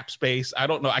crap space. I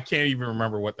don't know. I can't even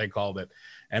remember what they called it.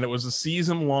 And it was a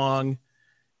season-long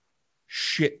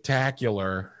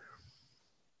shit-tacular.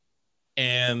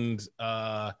 And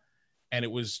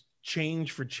it was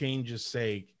change for change's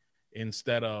sake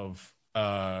instead of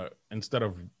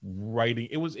writing.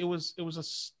 It was a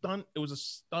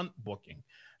stunt booking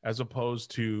as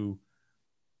opposed to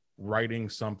writing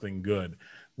something good,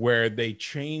 where they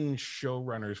changed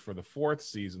showrunners for the 4th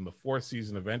season. The 4th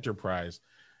season of Enterprise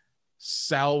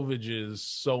salvages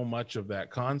so much of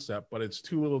that concept, but it's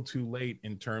too little too late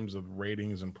in terms of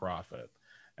ratings and profit,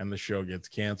 and the show gets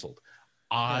canceled.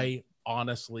 I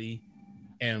honestly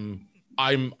am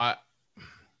I'm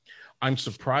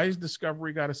surprised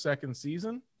Discovery got a 2nd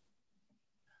season.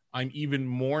 I'm even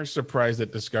more surprised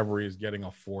that Discovery is getting a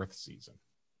 4th season.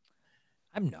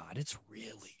 I'm not. It's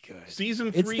really good.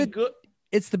 Season 3 good.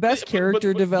 It's the best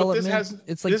character development.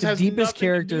 It's like the deepest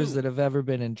characters that have ever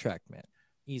been in Trek, man.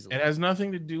 Easily. It has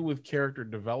nothing to do with character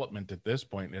development at this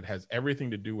point. It has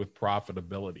everything to do with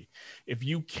profitability. If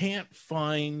you can't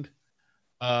find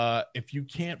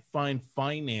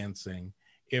financing,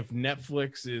 if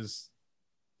Netflix is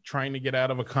trying to get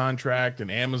out of a contract and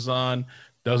Amazon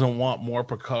doesn't want more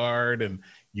Picard, and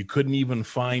you couldn't even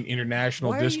find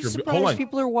international distribution. Hold on.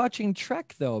 People are watching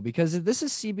Trek though, because this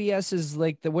is CBS's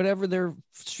like whatever their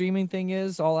streaming thing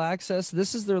is, All Access.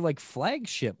 This is their like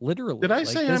flagship, literally. Did I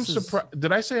say I'm surprised?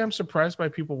 Did I say I'm surprised by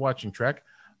people watching Trek?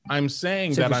 I'm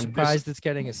saying that I'm surprised it's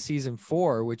getting a season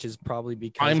 4, which is probably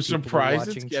because I'm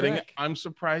surprised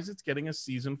it's getting a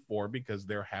season 4 because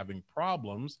they're having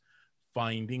problems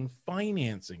finding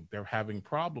financing. They're having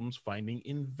problems finding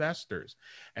investors.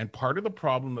 And part of the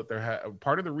problem that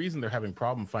part of the reason they're having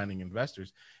problem finding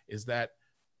investors is that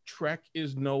Trek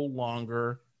is no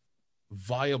longer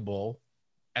viable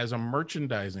as a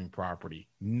merchandising property.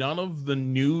 None of the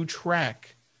new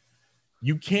Trek,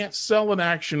 you can't sell an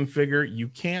action figure, you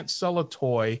can't sell a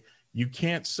toy, you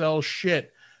can't sell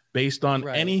shit based on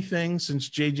anything since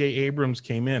J.J. Abrams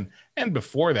came in. And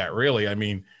before that, really, I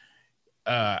mean,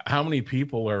 how many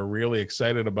people are really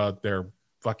excited about their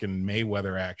fucking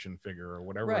Mayweather action figure or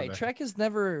whatever? Right. Trek has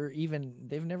never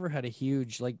they've never had a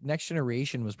huge, like, Next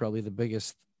Generation was probably the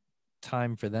biggest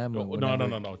time for them.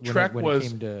 No. Trek was,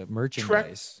 came to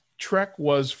merchandise. Trek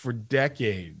was for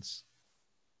decades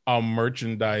a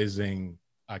merchandising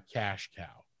cash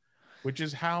cow, which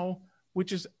is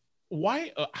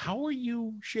why, how are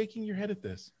you shaking your head at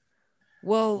this?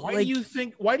 Well, why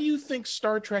do you think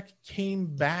Star Trek came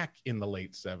back in the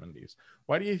late 70s?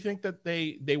 Why do you think that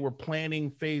they were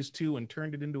planning phase 2 and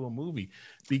turned it into a movie?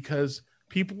 Because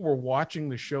people were watching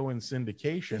the show in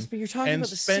syndication. Yes, but you're talking and about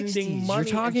the spending 60s. money.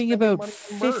 You're talking about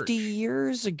 50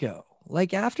 years ago.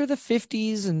 Like, after the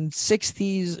 50s and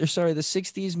 60s, or sorry, the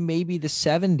 60s, maybe the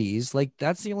 70s, like,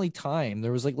 that's the only time.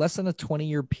 There was like less than a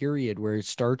 20-year period where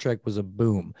Star Trek was a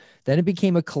boom. Then it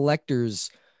became a collector's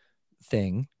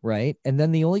thing, right? And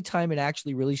then the only time it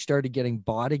actually really started getting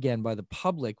bought again by the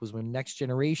public was when Next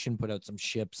Generation put out some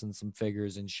ships and some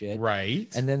figures and shit. Right.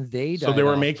 And then they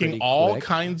were making all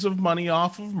kinds of money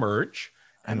off of merch.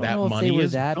 And I don't know if they were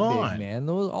that gone. big, man.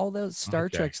 All that Star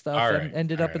Trek stuff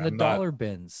ended up in the dollar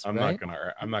bins. I'm not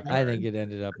gonna. I think it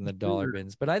ended up in the dollar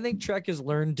bins, but I think Trek has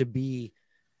learned to be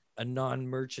a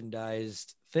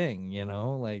non-merchandised thing. You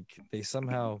know, like they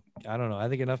somehow, I don't know. I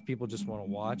think enough people just want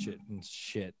to watch it and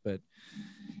shit. But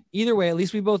either way, at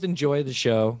least we both enjoy the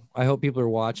show. I hope people are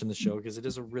watching the show because it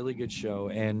is a really good show.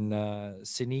 And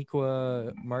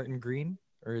Sonequa Martin Green,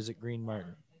 or is it Green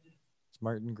Martin? It's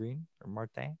Martin Green or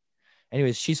Martin?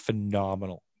 Anyways, she's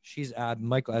phenomenal. She's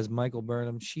Michael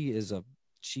Burnham. She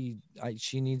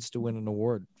needs to win an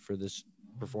award for this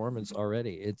performance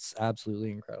already. It's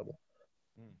absolutely incredible.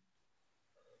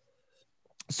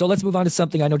 So let's move on to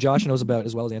something I know Josh knows about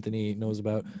as well as Anthony knows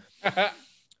about.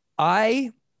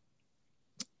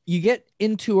 You get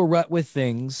into a rut with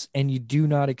things and you do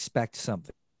not expect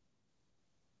something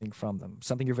from them,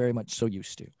 something you're very much so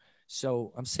used to.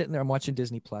 So I'm sitting there, I'm watching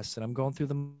Disney Plus, and I'm going through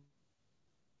the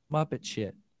Muppet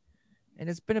shit. And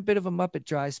it's been a bit of a Muppet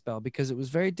dry spell because it was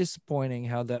very disappointing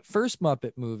how that first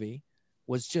Muppet movie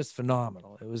was just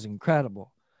phenomenal. It was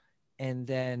incredible. And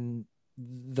then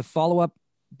the follow-up,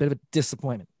 bit of a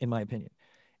disappointment, in my opinion.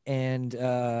 And,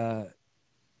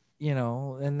 you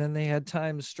know, and then they had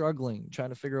time struggling,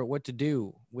 trying to figure out what to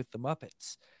do with the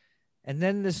Muppets. And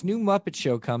then this new Muppet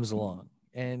show comes along.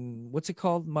 And what's it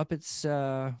called? Muppets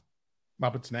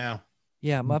Now.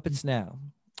 Yeah, Muppets Now.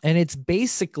 And it's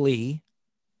basically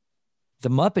the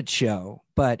Muppet Show,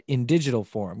 but in digital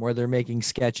form, where they're making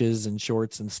sketches and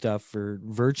shorts and stuff for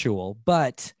virtual.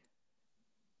 But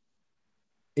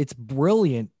it's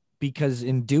brilliant because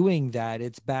in doing that,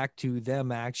 it's back to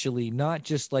them actually not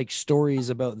just like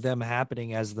stories about them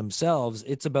happening as themselves.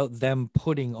 It's about them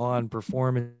putting on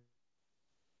performances,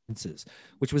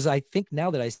 which was, I think now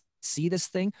that I see this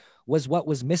thing, was what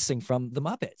was missing from the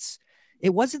Muppets.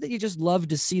 It wasn't that you just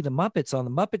loved to see the Muppets on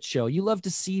the Muppet Show. You loved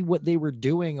to see what they were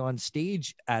doing on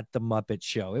stage at the Muppet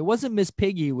Show. It wasn't Miss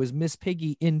Piggy. It was Miss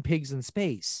Piggy in Pigs in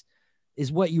Space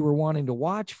is what you were wanting to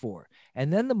watch for.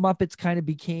 And then the Muppets kind of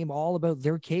became all about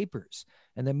their capers.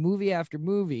 And then movie after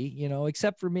movie, you know,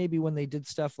 except for maybe when they did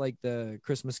stuff like the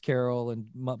Christmas Carol and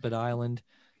Muppet Island,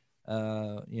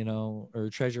 you know, or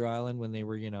Treasure Island when they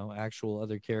were, you know, actual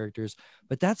other characters.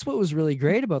 But that's what was really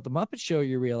great about the Muppet Show,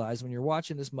 you realize when you're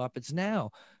watching this Muppets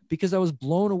Now, because I was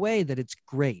blown away that it's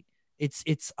great.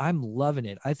 I'm loving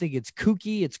it. I think it's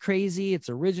kooky, it's crazy, it's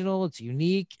original, it's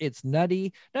unique, it's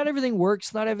nutty. Not everything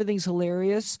works, not everything's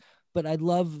hilarious, but I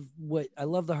love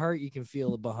the heart you can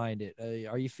feel behind it.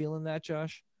 Are you feeling that,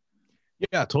 Josh?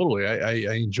 Yeah, totally.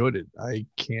 I enjoyed it. I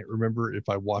can't remember if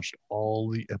I watched all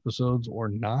the episodes or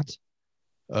not.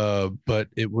 But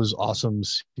it was awesome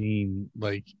seeing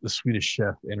like the Swedish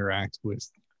Chef interact with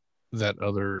that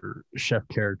other chef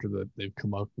character that they've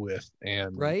come up with,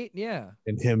 and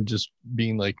and him just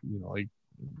being like, you know, like,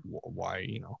 why,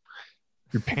 you know,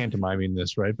 you're pantomiming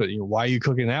this, right? But you know, why are you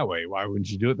cooking that way? Why wouldn't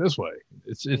you do it this way?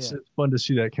 It's fun to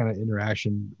see that kind of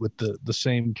interaction with the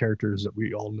same characters that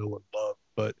we all know and love,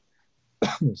 but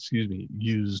excuse me,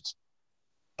 used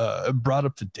brought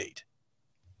up to date.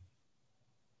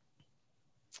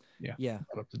 Yeah.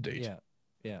 Brought up to date.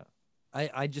 Yeah.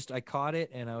 I caught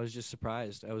it and I was just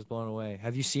surprised. I was blown away.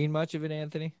 Have you seen much of it,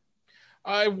 Anthony?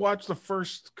 I watched the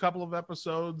first couple of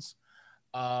episodes.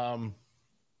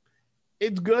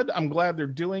 It's good. I'm glad they're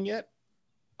doing it.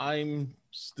 My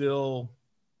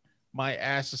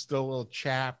ass is still a little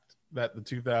chapped that the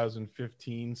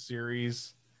 2015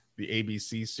 series, the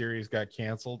ABC series, got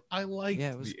canceled. I liked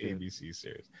the good. ABC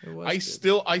series.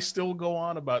 I still go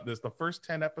on about this. The first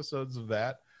 10 episodes of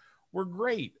that were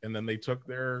great, and then they took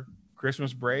their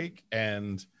Christmas break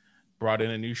and brought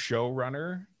in a new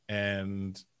showrunner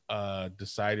and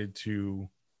decided to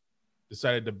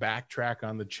backtrack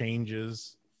on the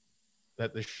changes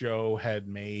that the show had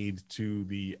made to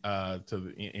the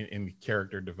in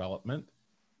character development,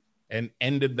 and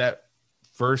ended that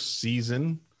first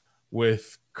season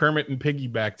with Kermit and Piggy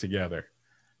back together.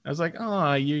 I was like,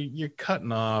 oh, you're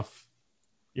cutting off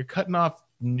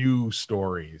new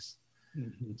stories.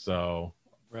 Mm-hmm. So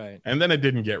right, and then it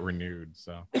didn't get renewed.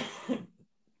 So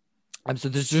so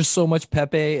there's just so much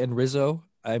Pepe and Rizzo.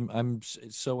 I'm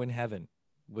so in heaven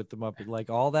with the Muppet, like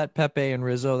all that Pepe and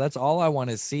Rizzo. That's all I want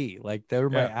to see. Like they were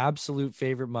my absolute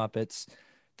favorite Muppets.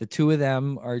 The two of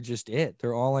them are just it.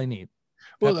 They're all I need.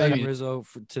 Well, Pepe and Rizzo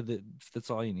that's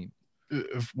all you need.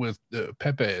 With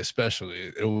Pepe especially,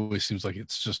 it always seems like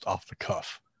it's just off the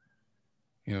cuff.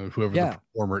 You know, whoever the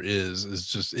performer is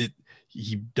just it.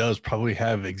 He does probably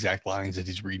have exact lines that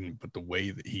he's reading, but the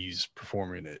way that he's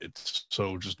performing it, it's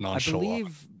so just nonchalant. I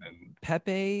believe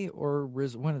Pepe or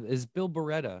Rizzo, is Bill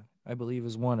Barretta, I believe,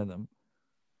 is one of them.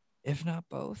 If not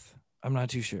both, I'm not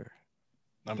too sure.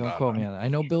 Don't quote me on that. I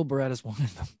know Bill Barretta is one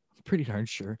of them. I'm pretty darn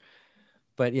sure.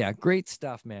 But yeah, great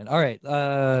stuff, man. All right.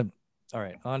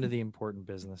 On to the important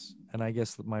business. And I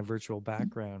guess my virtual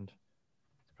background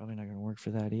is probably not going to work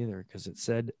for that either, because it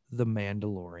said The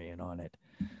Mandalorian on it.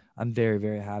 I'm very,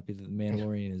 very happy that The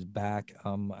Mandalorian is back.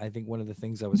 I think one of the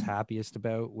things I was happiest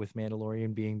about with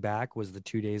Mandalorian being back was the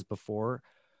 2 days before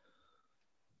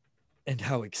and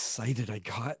how excited I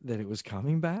got that it was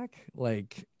coming back.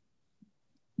 Like,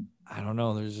 I don't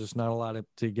know. There's just not a lot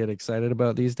to get excited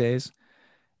about these days.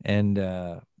 And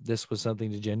this was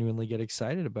something to genuinely get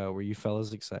excited about. Were you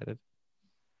fellas excited?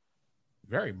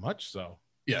 Very much so.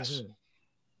 Yes.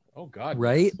 Oh, God.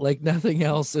 Right? Like nothing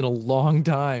else in a long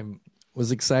time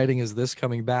was exciting as this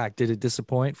coming back. Did it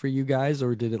disappoint for you guys,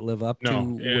 or did it live up to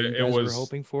what you guys were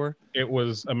hoping for? It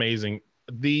was amazing.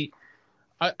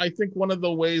 I think one of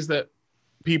the ways that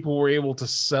people were able to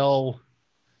sell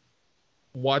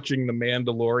watching The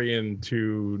Mandalorian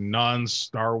to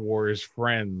non-Star Wars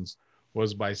friends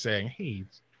was by saying, hey,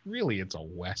 it's a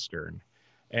Western.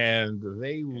 And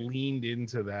they leaned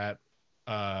into that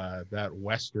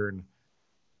Western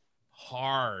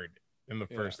hard in the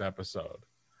first episode.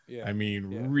 Yeah. I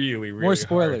mean, really more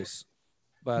spoilers.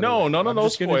 No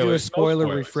spoilers. Gonna do a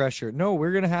spoiler refresher. No,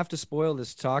 we're gonna have to spoil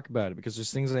this to talk about it, because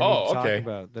there's things I need to talk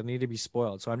about that need to be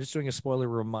spoiled. So I'm just doing a spoiler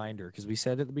reminder, because we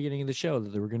said at the beginning of the show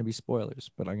that there were going to be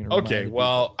spoilers, but I'm going to.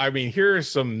 Well, I mean, here are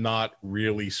some not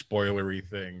really spoilery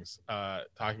things.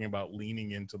 Talking about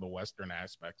leaning into the Western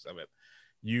aspects of it,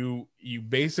 you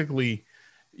basically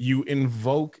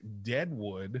invoke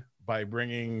Deadwood by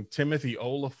bringing Timothy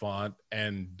Olyphant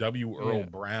and W. Earl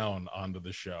Brown onto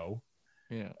the show.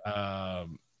 Yeah.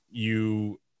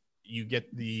 You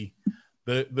get the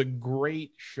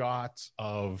great shots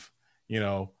of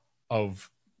the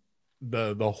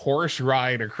horse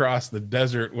ride across the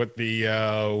desert with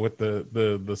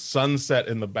the sunset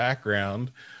in the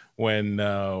background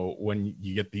when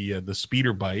you get the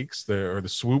speeder bikes or the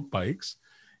swoop bikes.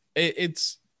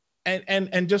 It's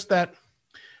just that.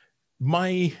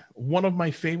 One of my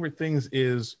favorite things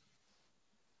is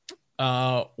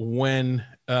when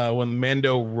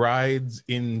Mando rides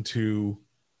into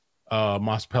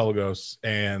Mos Pelagos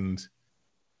and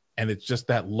it's just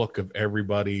that look of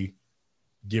everybody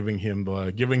giving him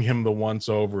the once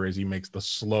over as he makes the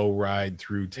slow ride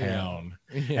through town.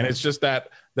 Yeah. And it's just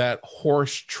that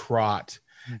horse trot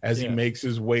as he makes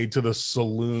his way to the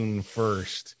saloon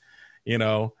first,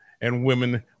 and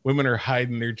women are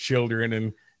hiding their children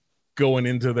and going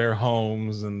into their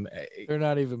homes, and they're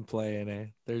not even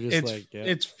playing. They're just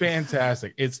it's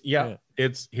fantastic. It's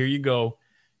here you go.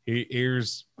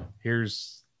 Here's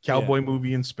cowboy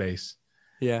movie in space.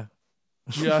 Yeah.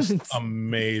 Just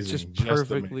amazing.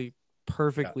 Just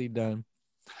perfectly done.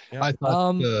 Yeah. I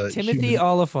thought Timothy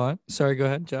Olyphant. Sorry, go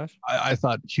ahead, Josh. I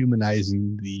thought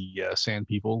humanizing the Sand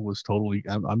People was totally.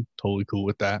 I'm totally cool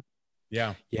with that.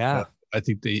 Yeah. I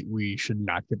think we should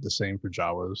not get the same for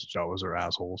Jawas. Jawas are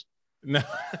assholes.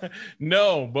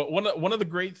 No, but one of the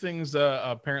great things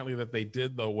apparently that they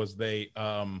did though was they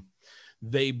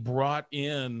brought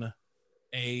in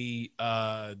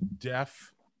a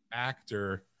deaf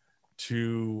actor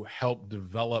to help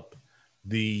develop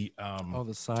the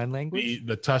the sign language,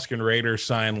 the Tusken Raider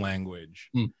sign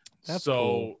language. That's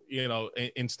so cool.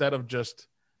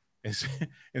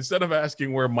 instead of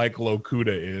asking where Michael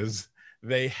Okuda is,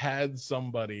 they had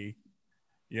somebody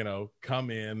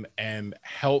come in and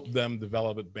help them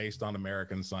develop it based on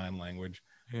American Sign Language.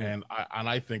 And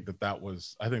I think that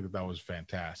was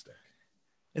fantastic.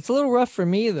 It's a little rough for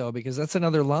me though, because that's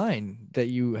another line that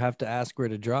you have to ask where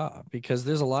to draw, because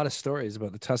there's a lot of stories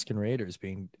about the Tusken Raiders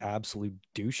being absolute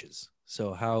douches.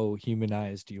 So how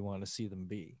humanized do you want to see them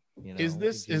be? Is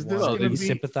this going to be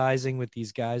sympathizing with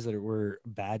these guys that were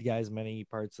bad guys many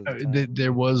parts of the time?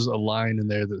 There was a line in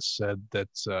there that said that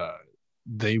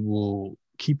they will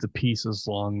keep the peace as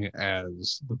long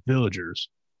as the villagers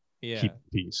keep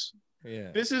the peace.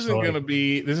 Yeah. This isn't going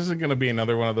to be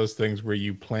another one of those things where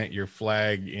you plant your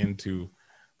flag into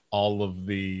all of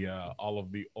the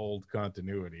old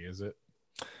continuity, is it?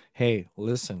 Hey,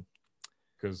 listen.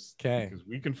 Because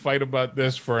we can fight about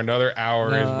this for another hour.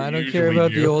 No, I don't care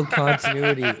about the old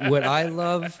continuity. What I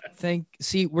love,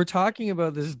 we're talking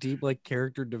about this deep like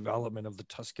character development of the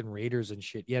Tusken Raiders and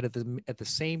shit. Yet at the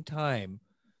same time,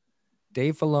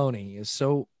 Dave Filoni is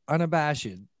so unabashed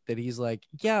that he's like,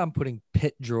 yeah, I'm putting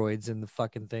pit droids in the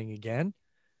fucking thing again.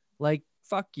 Like,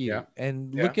 fuck you. Yeah.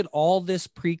 And look at all this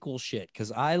prequel shit,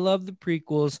 because I love the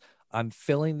prequels. I'm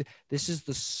filling this is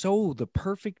the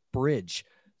perfect bridge.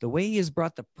 The way he has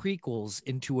brought the prequels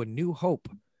into A New Hope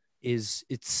it's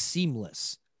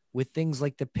seamless with things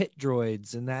like the pit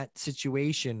droids and that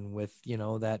situation with,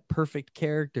 that perfect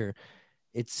character.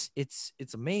 It's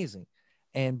amazing.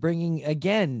 And bringing,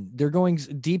 again, they're going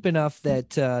deep enough that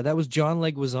that was John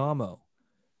Leguizamo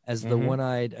as the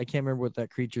one-eyed, I can't remember what that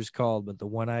creature's called, but the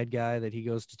one-eyed guy that he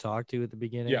goes to talk to at the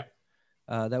beginning. Yeah.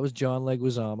 That was John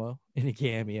Leguizamo in a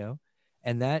cameo.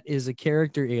 And that is a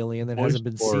character alien that hasn't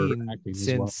been seen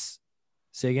since. Well.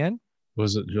 Say again?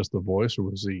 Was it just the voice, or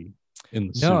was he in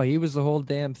the suit? No, he was the whole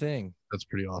damn thing. That's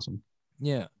pretty awesome.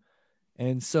 Yeah.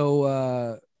 And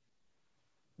so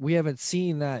we haven't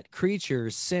seen that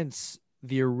creature since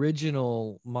the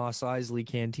original Mos Eisley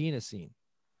Cantina scene.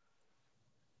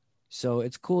 So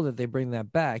it's cool that they bring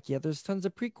that back. Yeah, there's tons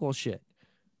of prequel shit.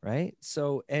 Right.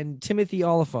 So, and Timothy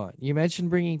Olyphant, you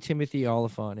mentioned bringing Timothy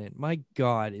Olyphant in. My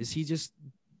God, is he just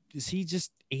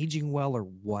aging well or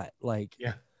what? Like,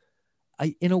 yeah,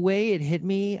 in a way it hit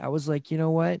me. I was like, you know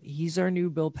what? He's our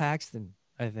new Bill Paxton,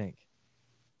 I think.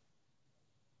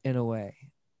 In a way,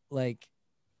 like,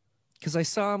 because I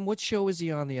saw him. What show was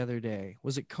he on the other day?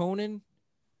 Was it Conan?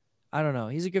 I don't know.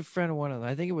 He's a good friend of one of them.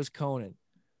 I think it was Conan,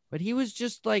 but he was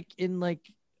just like in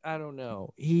like, I don't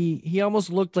know. He almost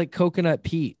looked like Coconut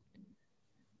Pete.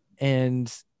 And,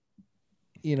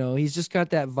 he's just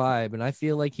got that vibe. And I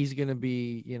feel like he's going to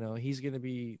be,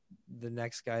 the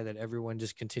next guy that everyone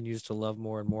just continues to love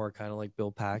more and more, kind of like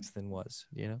Bill Paxton was,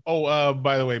 Oh,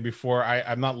 by the way, before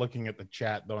I'm not looking at the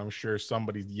chat, though. I'm sure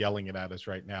somebody's yelling it at us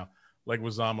right now.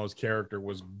 Leguizamo's character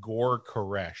was Gor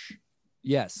Koresh.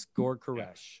 Yes, Gor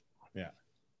Koresh. Yeah.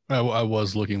 I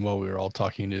was looking while we were all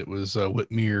talking. It was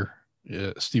Whitmere.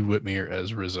 Steve Whitmere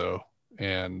as Rizzo,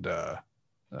 and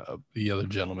the other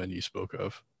gentleman you spoke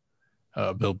of,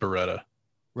 Bill Beretta,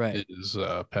 right, is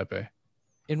Pepe.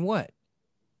 In what?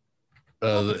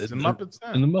 The Muppets.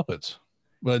 In the Muppets.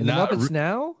 But in the Muppets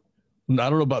now? I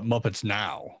don't know about Muppets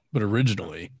now, but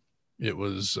originally it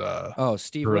was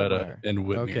Steve Beretta Whitmire. and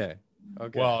Whitmere.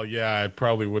 Okay. Well, yeah, it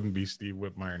probably wouldn't be Steve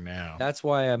Whitmire now. That's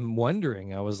why I'm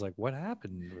wondering. I was like, what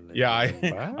happened? Yeah,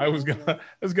 I was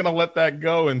gonna let that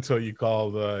go until you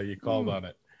called on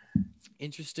it.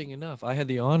 Interesting enough, I had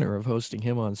the honor of hosting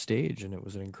him on stage, and it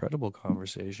was an incredible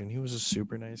conversation. He was a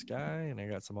super nice guy, and I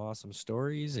got some awesome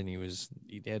stories, and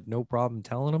he had no problem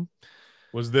telling them.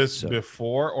 Was this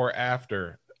before or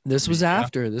after? This was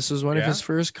after. This was one of his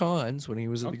first cons when he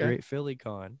was at the Great Philly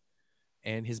Con.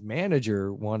 And his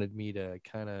manager wanted me to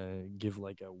kind of give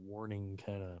like a warning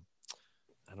kind of,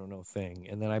 I don't know, thing.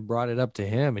 And then I brought it up to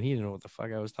him, and he didn't know what the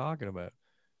fuck I was talking about.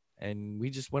 And we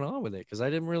just went on with it because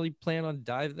I didn't really plan on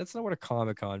diving. That's not what a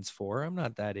Comic-Con's for. I'm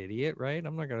not that idiot, right?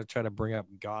 I'm not going to try to bring up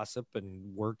gossip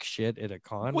and work shit at a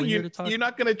con. Well, you're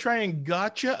not going to try and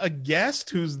gotcha a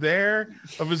guest who's there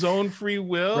of his own free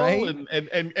will, right?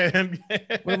 And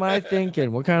what am I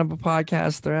thinking? What kind of a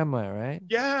podcaster am I, right?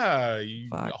 Yeah, you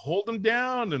hold him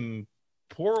down and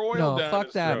pour oil down.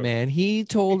 Fuck that, throat. Man. He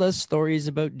told us stories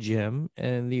about Jim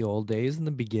and the old days and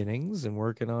the beginnings and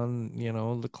working on,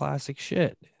 the classic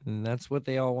shit. And that's what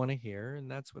they all want to hear. And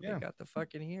that's what they got to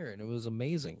fucking hear. And it was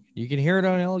amazing. You can hear it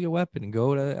on Elegant Weapon.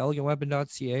 Go to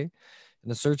elegantweapon.ca. In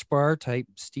the search bar, type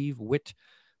Steve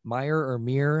Whitmire or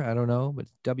Mir, I don't know, but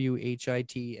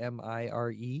WHITMIRE.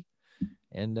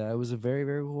 And it was a very,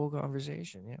 very cool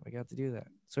conversation. Yeah, we got to do that.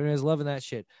 So anyways, loving that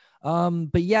shit.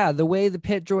 But yeah, the way the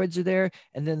pit droids are there,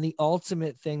 and then the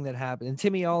ultimate thing that happened, and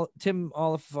Tim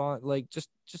Oliphant, like just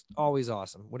always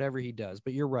awesome, whatever he does.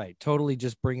 But you're right, totally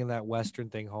just bringing that Western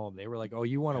thing home. They were like, oh,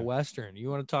 you want a Western? You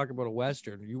want to talk about a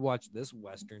Western? You watch this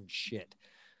Western shit.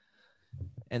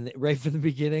 And right from the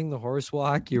beginning, the horse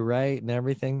walk, you're right, and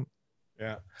everything.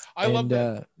 Yeah, I love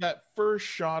that first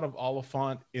shot of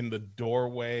Oliphant in the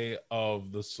doorway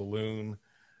of the saloon,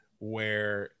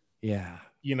 where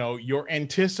you're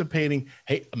anticipating,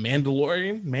 hey, a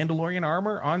Mandalorian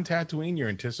armor on Tatooine. You're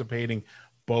anticipating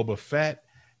Boba Fett,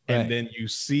 and then you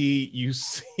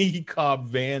see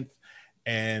Cobb Vanth,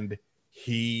 and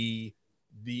the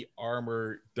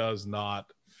armor does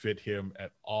not fit him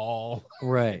at all.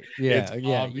 Right? Yeah,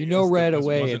 right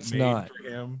away it's not for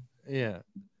him. Yeah.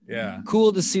 Yeah.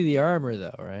 Cool to see the armor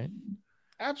though, right?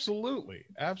 Absolutely.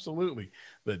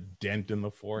 The dent in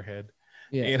the forehead.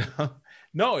 Yeah.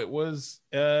 No, it was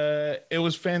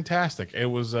fantastic. It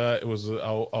was a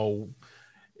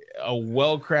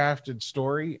well-crafted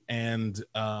story, and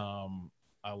I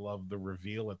love the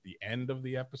reveal at the end of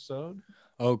the episode.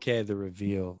 Okay, the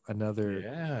reveal.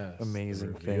 Another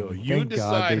amazing thing. You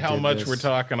decide how much we're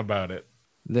talking about it.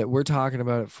 That we're talking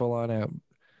about it full on out.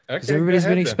 Because Okay, everybody's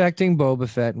been expecting Boba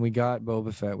Fett, and we got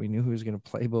Boba Fett. We knew who was going to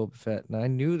play Boba Fett, and I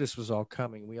knew this was all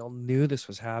coming. We all knew this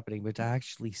was happening, but to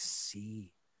actually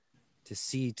see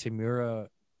Tamura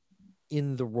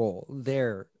in the role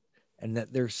there, and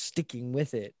that they're sticking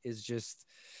with it is just,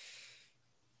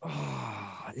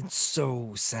 it's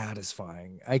so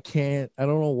satisfying. I don't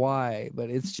know why, but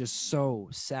it's just so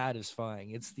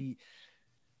satisfying.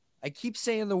 I keep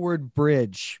saying the word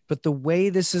bridge, but the way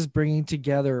this is bringing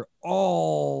together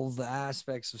all the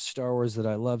aspects of Star Wars that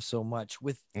I love so much,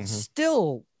 with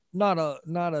still not a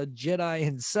Jedi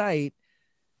in sight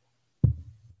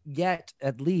yet,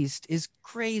 at least, is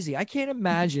crazy. I can't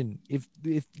imagine if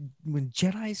when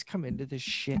Jedis come into this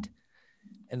shit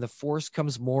and the Force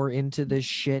comes more into this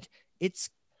shit, it's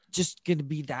just going to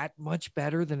be that much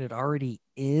better than it already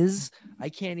is. I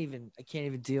can't even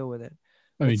deal with it.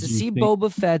 To see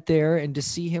Boba Fett there, and to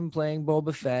see him playing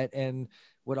Boba Fett, and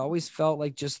what always felt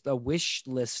like just a wish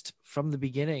list from the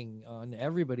beginning on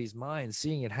everybody's mind,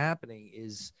 seeing it happening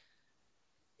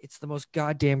it's the most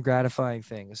goddamn gratifying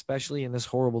thing, especially in this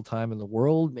horrible time in the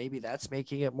world. Maybe that's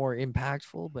making it more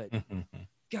impactful, but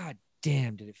god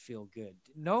damn, did it feel good.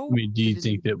 No, I mean, do you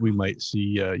think that we might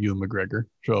see Ewan McGregor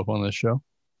show up on this show?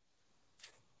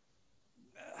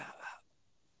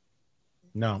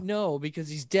 No, because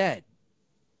he's dead.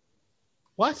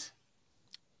 What?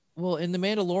 Well, in The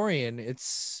Mandalorian,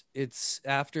 it's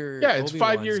after. Yeah, it's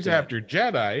Obi-Wan's 5 years after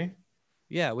Jedi.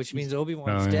 Yeah, which means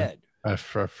Obi-Wan's dead. I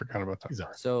forgot about that. He's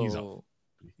off.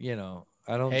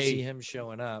 I don't see him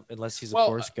showing up unless he's a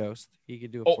Force ghost. He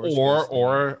could do a Force ghost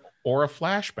or a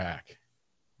flashback.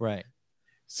 Right.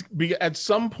 At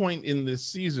some point in this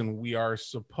season, we are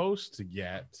supposed to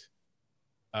get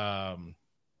Ahsoka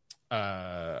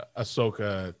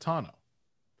Tano.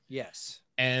 Yes.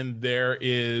 And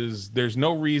there's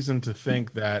no reason to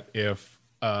think that if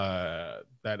Ahsoka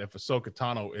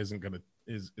Tano is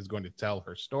going to tell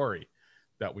her story,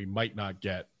 that we might not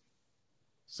get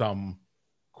some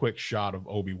quick shot of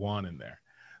Obi-Wan in there.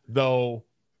 Though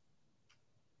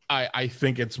I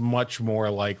think it's much more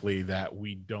likely that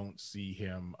we don't see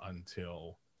him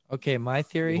until. Okay, my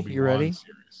theory. Obi-Wan you ready?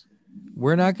 Series.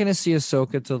 We're not going to see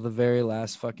Ahsoka till the very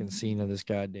last fucking scene of this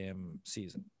goddamn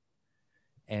season.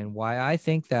 And why I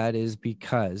think that is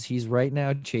because he's right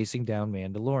now chasing down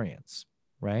Mandalorians,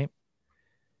 right?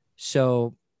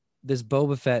 So this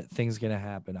Boba Fett thing's going to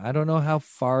happen. I don't know how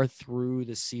far through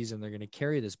the season they're going to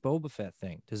carry this Boba Fett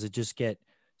thing. Does it just get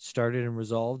started and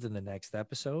resolved in the next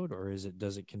episode, or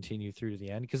does it continue through to the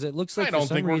end? Because it looks like I don't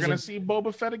think we're going to see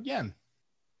Boba Fett again.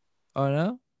 Oh,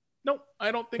 no? No,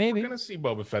 I don't think we're going to see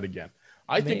Boba Fett again.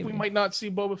 I think we might not see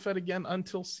Boba Fett again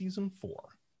until season 4.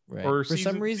 Right. For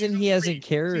some reason, he hasn't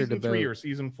cared about 3 or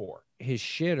season 4 his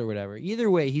shit or whatever. Either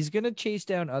way, he's gonna chase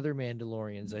down other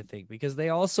Mandalorians, I think, because they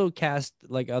also cast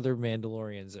like other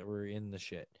Mandalorians that were in the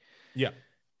shit. Yeah.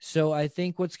 So I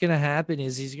think what's gonna happen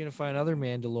is he's gonna find other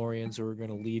Mandalorians who are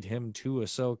gonna lead him to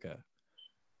Ahsoka,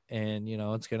 and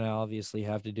it's gonna obviously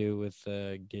have to do with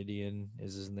Gideon.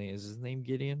 Is his name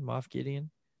Gideon? Moff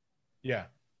Gideon? Yeah.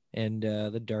 And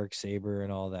the Darksaber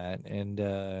and all that. And,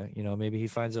 maybe he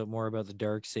finds out more about the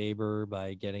Darksaber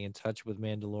by getting in touch with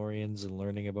Mandalorians and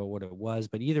learning about what it was.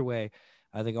 But either way,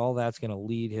 I think all that's going to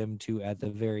lead him to, at the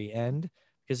very end,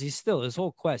 because he's still his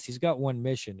whole quest. He's got one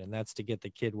mission, and that's to get the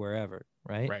kid wherever,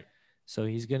 right? Right. So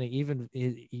he's gonna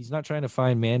he's not trying to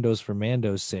find Mandos for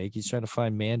Mando's sake. He's trying to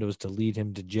find Mandos to lead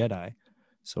him to Jedi.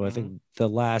 So I think the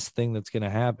last thing that's gonna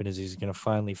happen is he's gonna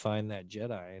finally find that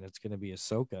Jedi, and it's gonna be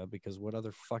Ahsoka, because what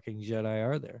other fucking Jedi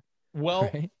are there? Well,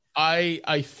 right?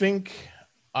 I think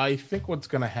what's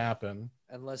gonna happen,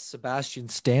 unless Sebastian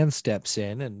Stan steps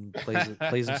in and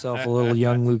plays himself a little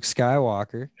young Luke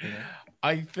Skywalker. You know?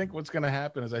 I think what's gonna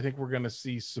happen is I think we're gonna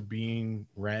see Sabine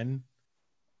Wren.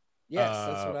 Yes,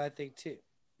 that's what I think too.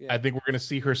 Yeah. I think we're going to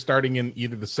see her starting in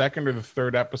either the second or the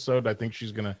third episode. I think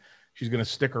she's going to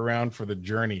stick around for the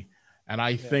journey, and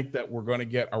I think that we're going to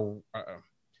get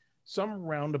some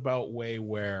roundabout way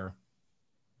where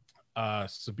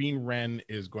Sabine Wren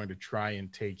is going to try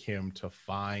and take him to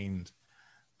find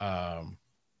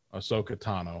Ahsoka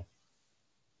Tano,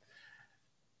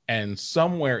 and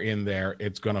somewhere in there,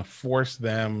 it's going to force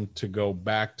them to go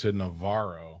back to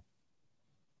Navarro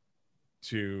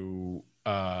to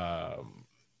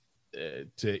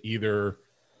either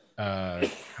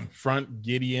confront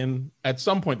Gideon. At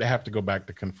some point, they have to go back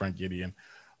to confront Gideon.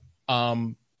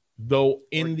 Though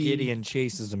Gideon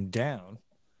chases him down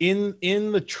in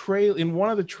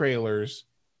one of the trailers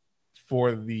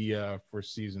for for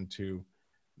season 2,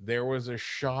 there was a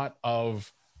shot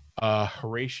of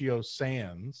Horatio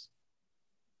Sands,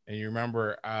 and you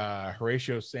remember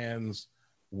Horatio Sands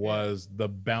was the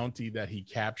bounty that he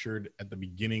captured at the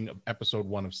beginning of episode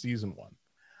 1 of season 1.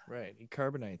 Right. He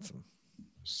carbonates him.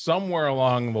 Somewhere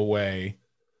along the way,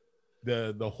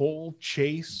 the whole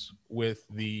chase with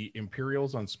the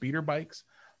Imperials on speeder bikes,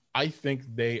 I think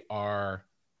they are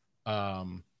I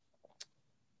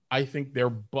think they're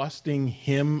busting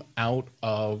him out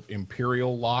of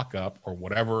Imperial lockup or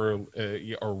whatever,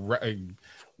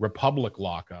 Republic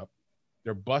lockup.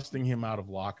 They're busting him out of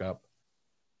lockup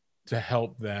to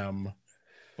help them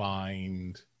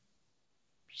find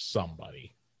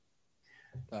somebody.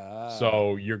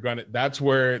 So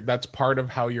that's part of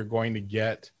how you're going to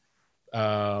get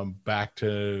back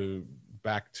to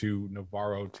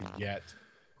Navarro to get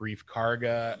Grief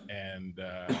Karga and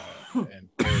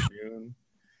Cara Dune.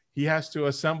 He has to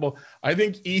assemble. I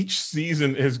think each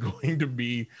season is going to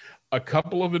be a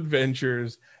couple of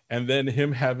adventures, and then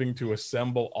him having to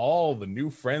assemble all the new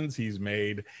friends he's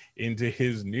made into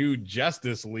his new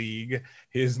Justice League,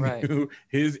 his A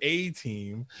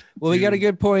team. Well, we got a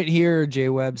good point here. Jay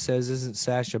Webb says, isn't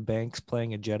Sasha Banks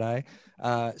playing a Jedi?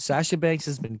 Sasha Banks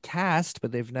has been cast,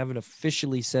 but they've never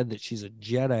officially said that she's a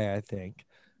Jedi, I think.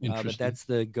 But that's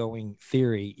the going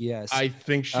theory. Yes. I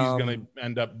think she's going to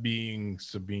end up being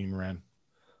Sabine Wren.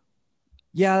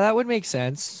 Yeah, that would make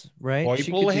sense, right?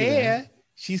 Purple hair.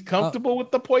 She's comfortable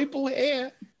with the purple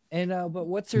hair. And but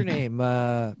what's her name?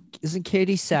 Isn't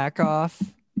Katie Sackhoff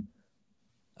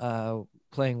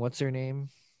playing what's her name?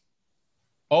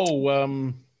 Oh,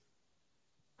 an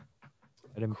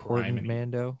important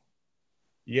Mando.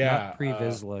 Yeah, not Pre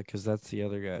Vizsla, because that's the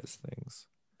other guy's things.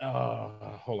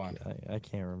 Hold on, I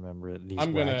can't remember it.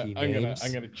 I'm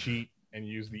gonna cheat and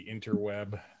use the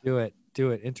interweb. Do it,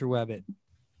 interweb it.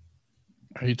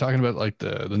 Are you talking about like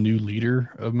the new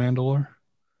leader of Mandalore?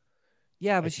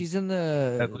 Yeah, but she's in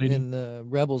the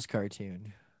Rebels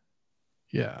cartoon.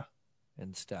 Yeah,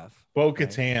 and stuff.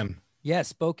 Bo-Katan. Right?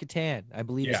 Yes, Bo-Katan. I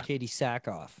believe is Katie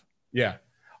Sackhoff. Yeah,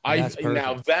 I think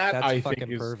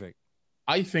is perfect.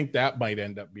 I think that might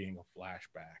end up being a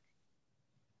flashback.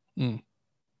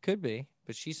 Could be,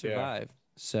 but she survived.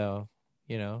 Yeah. So,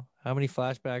 how many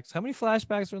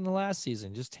flashbacks were in the last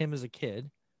season? Just him as a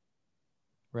kid.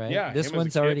 Right. Yeah. This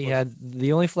one's already had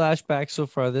the only flashback so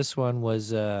far. This one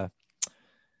was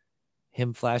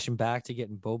him flashing back to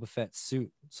getting Boba Fett's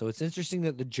suit. So it's interesting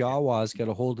that the Jawas got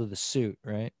a hold of the suit,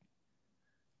 right?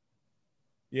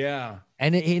 Yeah.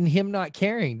 And in him not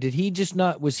caring,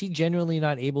 was he genuinely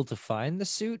not able to find the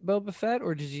suit, Boba Fett,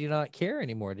 or did he not care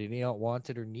anymore? Did he not want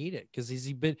it or need it? Because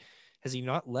has he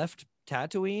not left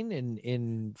Tatooine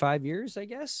in 5 years, I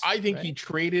guess? I think he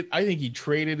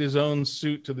traded his own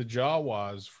suit to the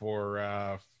Jawas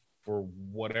for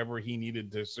whatever he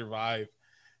needed to survive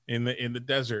in the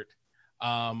desert.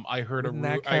 I heard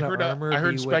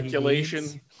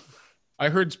speculation. I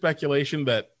heard speculation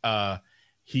that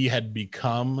he had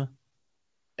become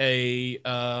a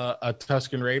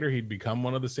Tusken Raider. He'd become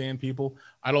one of the Sand People.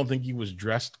 I don't think he was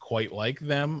dressed quite like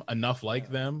them, enough like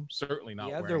them. Certainly not.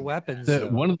 He had their weapons.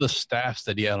 One of the staffs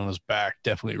that he had on his back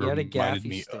definitely reminded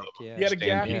me of. Yeah. He had a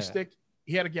gaffy stick.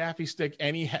 He had a gaffy stick,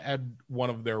 and he had one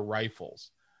of their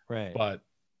rifles. Right. But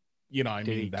did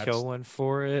he kill one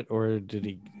for it, or did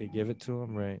he give it to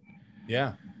him? Right.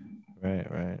 Yeah.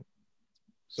 Right.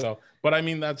 So, but I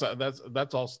mean, that's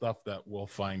all stuff that we'll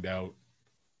find out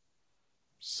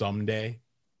someday.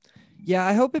 Yeah,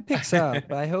 I hope it picks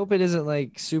up. I hope it isn't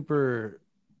like super,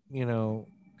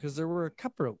 because there were a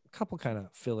couple kind of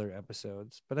filler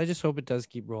episodes, but I just hope it does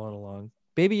keep rolling along.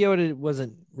 Baby Yoda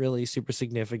wasn't really super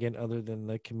significant other than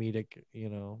the comedic,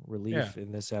 relief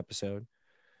in this episode.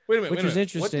 Wait a minute. Which is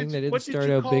interesting. They didn't start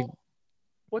out big.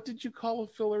 What did you call a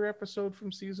filler episode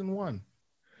from season 1?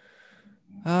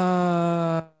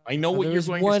 I know what you're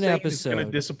going to say. It's going to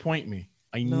disappoint me.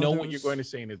 I know what you're going to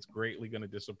say, and it's greatly going to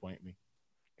disappoint me.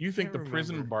 You think the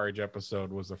prison barge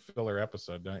episode was a filler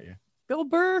episode, don't you? Bill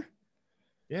Burr?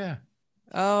 Yeah.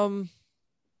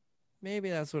 Maybe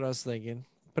that's what I was thinking.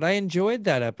 But I enjoyed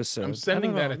that episode. I'm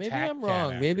sending that Maybe I'm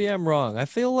wrong. Maybe I'm wrong. I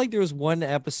feel like there was one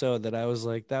episode that I was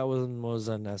like, that one was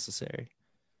unnecessary.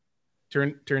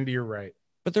 Turn to your right.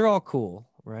 But they're all cool,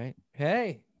 right?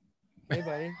 Hey,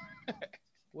 buddy.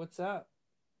 What's up?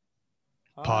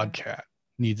 Podcat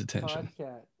needs attention.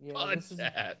 Podcat.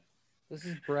 Yeah, this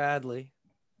is Bradley.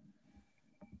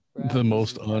 The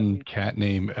most uncat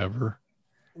name ever.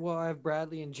 Well, I have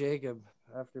Bradley and Jacob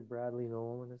after Bradley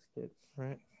Noel and his kid,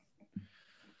 right?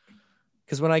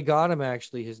 Because when I got him,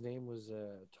 actually, his name was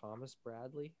Thomas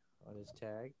Bradley on his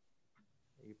tag.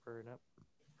 Are you purring up?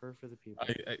 Purr for the people.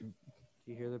 Do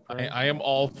you hear the purr? I am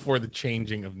all for the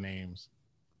changing of names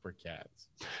for cats.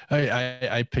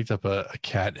 I picked up a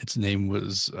cat. Its name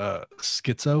was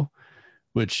Schizo,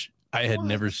 which I had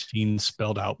never seen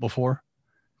spelled out before.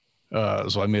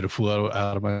 So I made a fool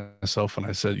out of myself, and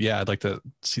I said, "Yeah, I'd like to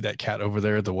see that cat over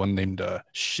there, the one named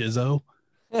Shizzo."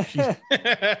 Nice.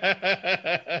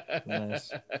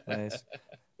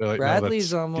 Like,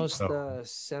 Bradley's almost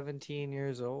 17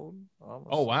 years old. Almost.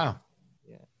 Oh wow!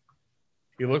 Yeah,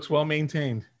 he looks well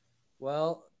maintained.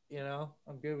 Well,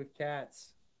 I'm good with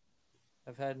cats.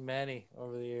 I've had many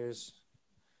over the years.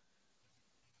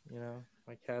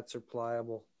 My cats are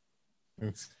pliable.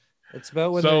 It's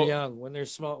about when they're young, when they're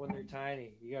small, when they're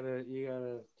tiny. You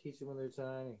gotta teach them when they're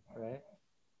tiny, right?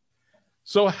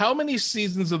 So how many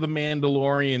seasons of The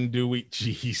Mandalorian do we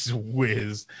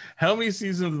how many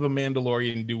seasons of The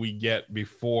Mandalorian do we get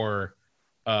before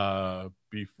Baby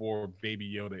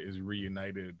Yoda is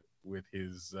reunited with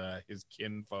his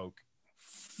kinfolk?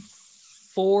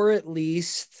 4 at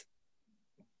least.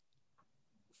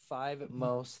 5 at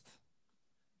most,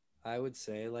 I would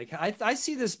say. Like I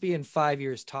see this being 5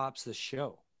 years tops, the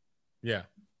show. Yeah.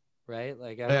 Right?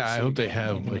 Like I hope they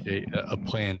have like a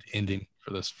planned ending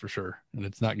for this for sure. And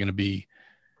it's not going to be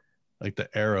like the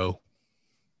Arrow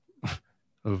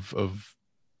of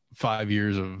 5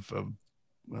 years of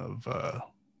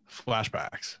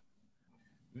flashbacks.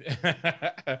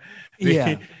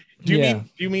 Yeah. Do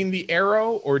you mean the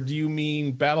Arrow, or do you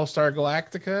mean Battlestar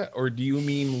Galactica, or do you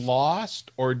mean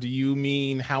Lost, or do you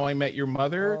mean How I Met Your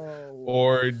Mother,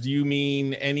 or do you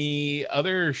mean any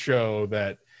other show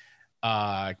that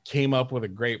came up with a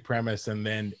great premise and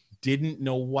then didn't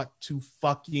know what to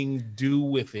fucking do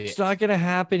with it? It's not going to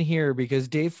happen here because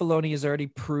Dave Filoni has already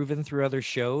proven through other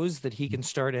shows that he can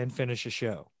start and finish a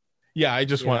show. Yeah, I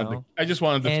just wanted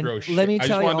to throw shit. Let me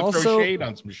tell you also, throw shade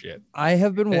on some shit. I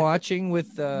have been watching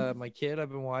with my kid. I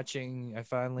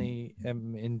finally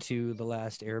am into The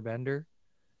Last Airbender,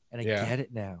 and I get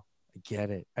it now. I get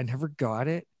it. I never got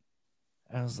it.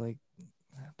 I was like,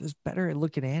 there's better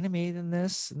looking anime than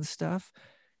this and stuff.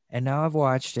 And now I've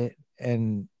watched it,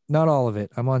 and not all of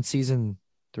it. I'm on season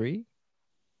 3.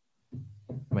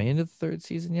 Am I into the 3rd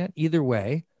season yet? Either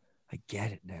way, I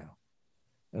get it now.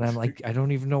 And I'm like, I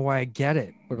don't even know why I get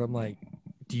it, but I'm like,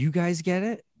 do you guys get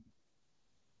it?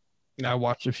 I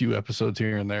watched a few episodes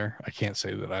here and there. I can't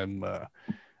say that I'm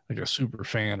like a super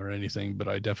fan or anything, but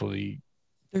I definitely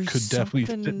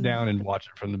sit down and watch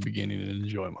it from the beginning and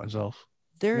enjoy myself.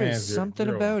 There is something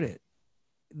about it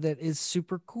that is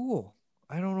super cool.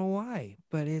 I don't know why,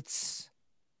 but it's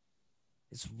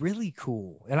really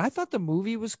cool. And I thought the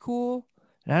movie was cool,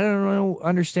 and I don't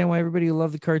understand why everybody who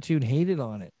loved the cartoon hated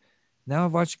on it. Now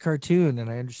I've watched the cartoon and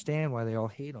I understand why they all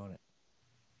hate on it,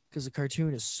 because the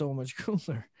cartoon is so much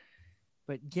cooler.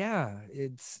 But yeah,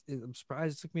 I'm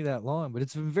surprised it took me that long, but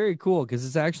it's been very cool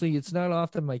because it's not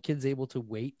often my kid's able to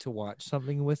wait to watch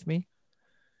something with me.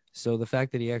 So the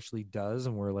fact that he actually does,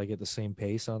 and we're like at the same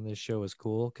pace on this show, is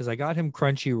cool. Because I got him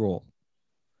Crunchyroll.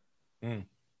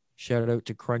 Shout out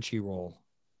to Crunchyroll,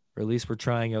 or at least we're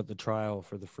trying out the trial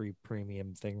for the free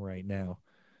premium thing right now.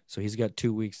 So he's got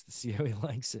 2 weeks to see how he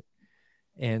likes it.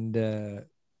 And,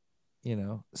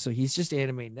 so he's just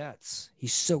anime nuts. He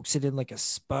soaks it in like a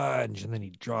sponge and then he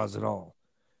draws it all.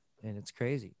 And it's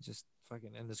crazy. Just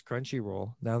fucking, and this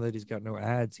Crunchyroll, now that he's got no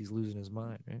ads, he's losing his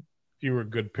mind, right? you were a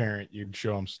good parent, you'd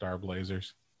show him Star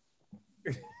Blazers.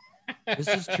 This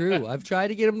is true. I've tried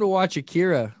to get him to watch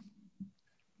Akira.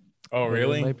 Oh,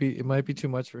 really? It might be too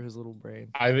much for his little brain.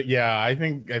 I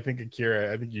think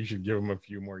Akira. I think you should give him a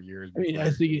few more years. I mean,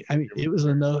 it was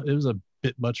a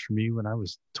bit much for me when I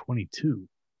was 22.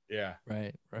 Yeah.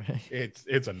 Right.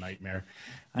 It's a nightmare.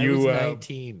 I was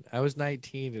 19. I was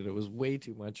 19, and it was way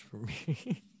too much for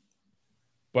me.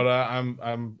 But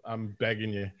I'm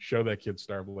begging you, show that kid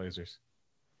Star Blazers.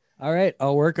 All right,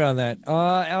 I'll work on that.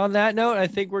 On that note, I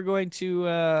think we're going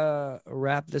to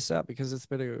wrap this up because it's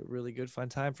been a really good, fun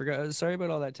time. Sorry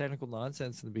about all that technical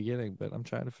nonsense in the beginning, but I'm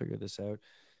trying to figure this out.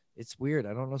 It's weird.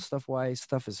 I don't know why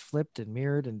stuff is flipped and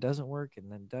mirrored and doesn't work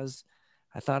and then does.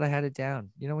 I thought I had it down.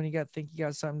 You know, when you think you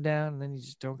got something down and then you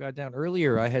just don't got it down.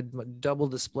 Earlier, I had double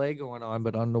display going on,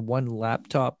 but on the one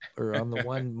laptop or on the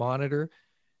one monitor.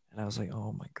 And I was like,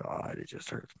 oh my God, it just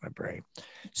hurts my brain.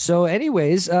 So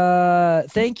anyways,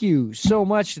 thank you so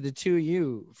much to the two of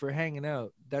you for hanging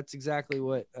out. That's exactly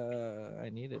what I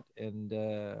needed. And,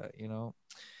 you know,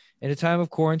 in a time of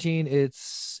quarantine,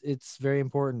 it's very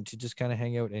important to just kind of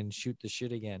hang out and shoot the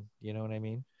shit again. You know what I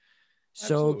mean?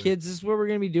 Absolutely. So kids, this is what we're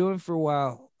going to be doing for a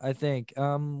while, I think.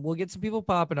 We'll get some people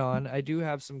popping on. I do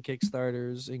have some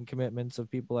Kickstarters and commitments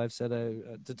of people I've said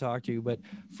to talk to, but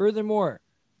furthermore,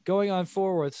 going on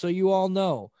forward, so you all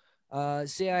know,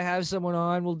 say I have someone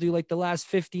on, we'll do like the last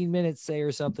 15 minutes, say,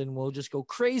 or something. We'll just go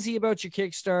crazy about your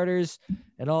Kickstarters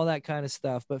and all that kind of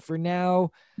stuff. But for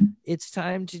now, it's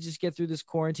time to just get through this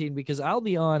quarantine, because I'll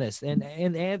be honest, and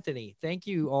Anthony, thank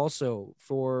you also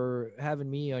for having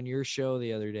me on your show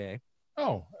the other day.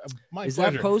 Oh, my Is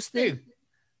pleasure. That posted? Hey,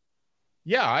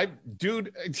 yeah,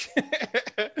 dude,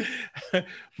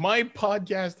 my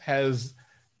podcast has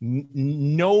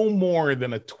no more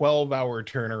than a 12-hour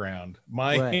turnaround.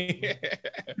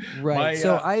 Right.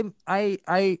 So I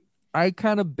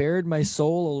kind of bared my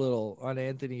soul a little on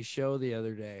Anthony's show the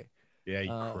other day. Yeah, he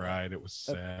cried. It was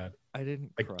sad. I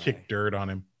didn't cry. Kicked dirt on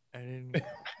him. I didn't.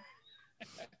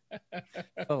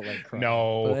 Felt like crying.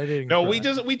 No, I didn't no. cry.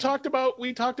 We talked about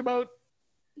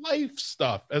life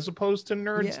stuff as opposed to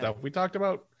nerd stuff. We talked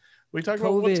about what's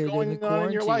going on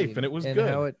in your life, and it was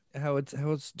good. How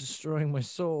it's destroying my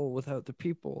soul without the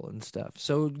people and stuff.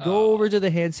 So go over to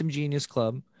the Handsome Genius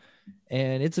Club,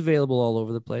 and it's available all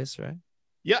over the place, right?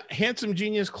 Yeah,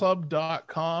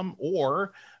 handsomegeniusclub.com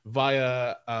or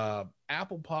via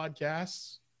Apple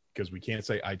Podcasts, because we can't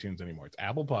say iTunes anymore. It's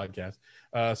Apple Podcasts,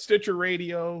 Stitcher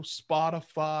Radio,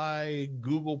 Spotify,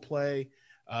 Google Play.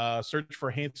 Search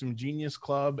for Handsome Genius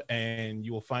Club and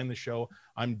you will find the show.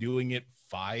 I'm doing it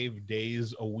 5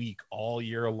 days a week all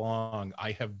year long.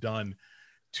 I have done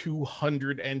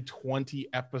 220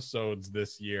 episodes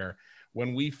this year.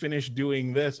 When we finish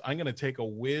doing this, I'm going to take a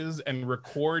whiz and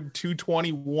record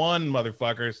 221,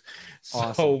 motherfuckers.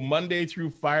 Awesome. So Monday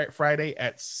through Friday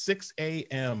at 6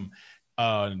 a.m.,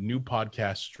 new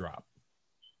podcasts drop.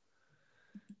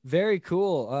 Very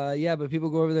cool. Yeah, but people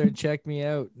go over there and check me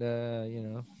out,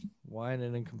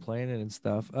 whining and complaining and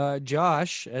stuff.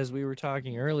 Josh, as we were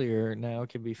talking earlier, now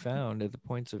can be found at the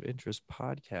Points of Interest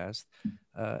podcast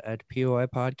at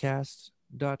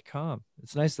poipodcast.com.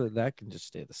 It's nice that can just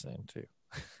stay the same too.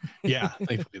 Yeah,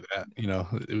 thankfully that, we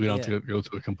don't have to go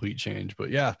to a complete change.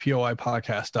 But yeah,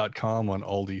 poipodcast.com on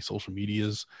all the social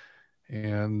medias,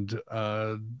 and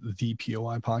the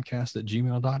poipodcast at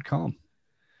gmail.com.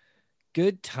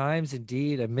 Good times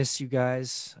indeed. I miss you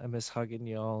guys. I miss hugging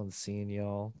y'all and seeing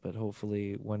y'all, but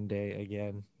hopefully one day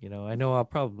again. I know I'll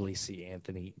probably see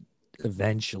Anthony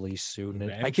eventually soon.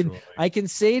 I can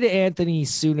say to Anthony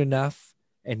soon enough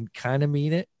and kind of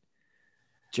mean it.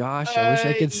 Josh, I wish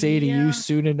I could say to you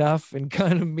soon enough and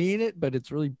kind of mean it, but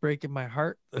it's really breaking my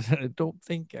heart. I don't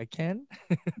think I can.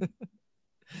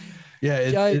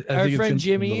 Yeah, our friend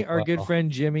Jimmy, our good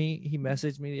friend Jimmy, he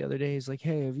messaged me the other day. He's like,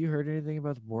 "Hey, have you heard anything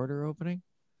about the border opening?"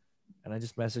 And I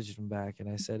just messaged him back and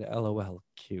I said, "LOL,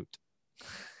 cute."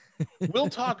 We'll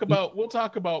talk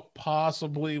about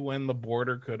possibly when the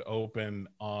border could open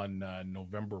on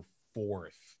November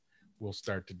 4th. We'll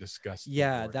start to discuss.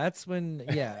 Yeah, that's when.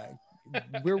 Yeah,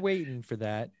 we're waiting for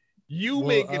that. You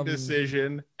make a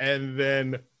decision, and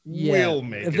then we'll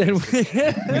make a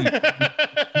decision.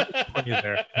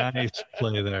 Nice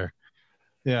play there.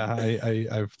 Yeah,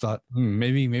 I've thought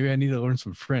maybe I need to learn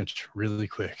some French really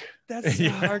quick. That's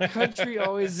our country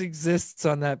always exists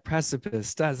on that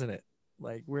precipice, doesn't it?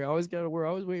 Like we're always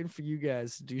waiting for you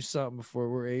guys to do something before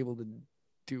we're able to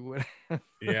do whatever.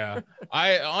 Yeah,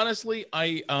 I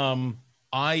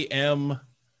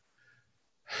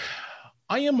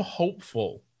am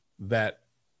hopeful that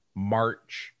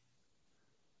March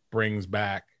brings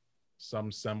back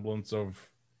some semblance of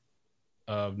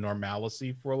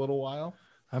normalcy for a little while.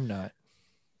 I'm not.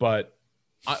 But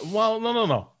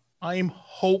no. I'm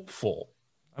hopeful.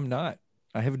 I'm not.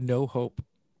 I have no hope.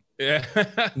 Yeah.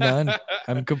 None.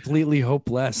 I'm completely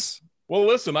hopeless. Well,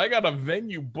 listen, I got a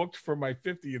venue booked for my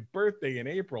 50th birthday in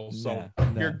April, so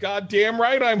you're goddamn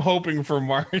right. I'm hoping for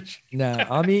March. Nah,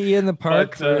 I'll meet you in the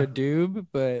park for a doob,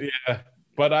 but yeah.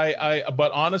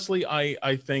 But honestly,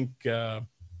 I think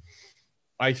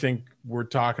we're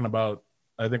talking about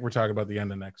the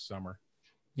end of next summer.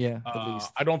 Yeah, at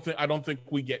least. I don't think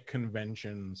we get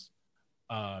conventions,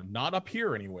 not up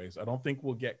here anyways. I don't think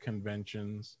we'll get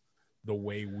conventions the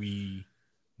way we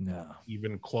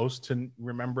even close to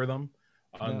remember them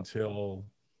until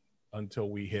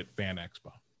we hit Fan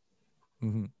Expo.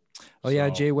 Mm-hmm. Oh yeah,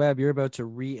 Jay Webb, you're about to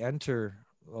re-enter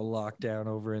a lockdown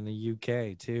over in the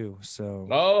UK too. So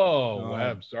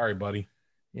Webb, sorry, buddy.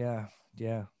 Yeah.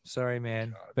 Sorry, man.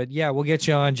 God. But yeah, we'll get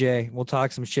you on, Jay. We'll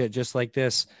talk some shit just like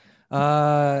this.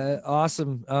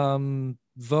 Awesome.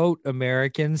 Vote,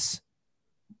 Americans.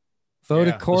 Vote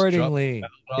accordingly.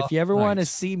 If you ever want to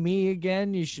see me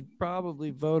again, you should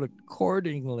probably vote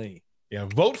accordingly. Yeah,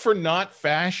 vote for not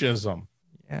fascism.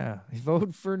 Yeah,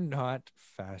 vote for not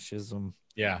fascism.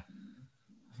 Yeah.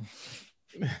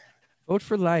 Vote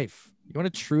for life. You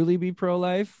want to truly be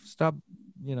pro-life? Stop,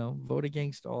 vote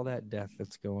against all that death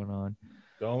that's going on.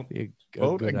 Don't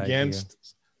vote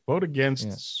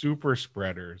against super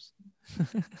spreaders.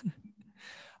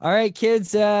 All right,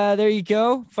 kids, there you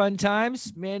go. Fun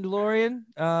times, Mandalorian.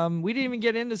 We didn't even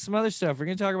get into some other stuff. We're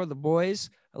going to talk about The Boys.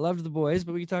 I loved The Boys,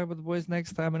 but we can talk about The Boys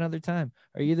next time, another time.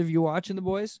 Are either of you watching The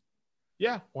Boys?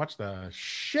 Yeah, watch the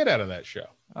shit out of that show.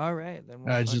 All right. Then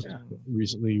I just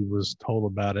recently was told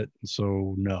about it,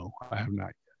 so no, I have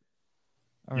not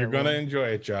yet. You're going to enjoy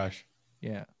it, Josh.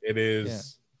 Yeah. It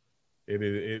is. Yeah.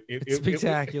 It's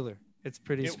spectacular. It's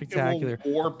pretty spectacular. It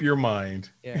will warp your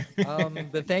mind. Yeah.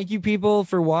 But thank you, people,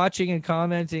 for watching and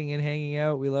commenting and hanging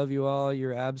out. We love you all.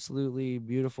 You're absolutely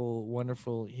beautiful,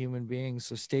 wonderful human beings.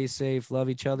 So stay safe, love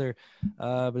each other.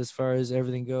 But as far as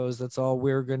everything goes, that's all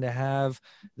we're going to have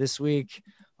this week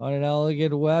on An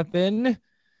Elegant Weapon.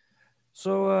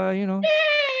 So,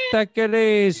 take it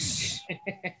easy. An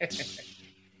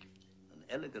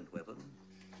elegant weapon,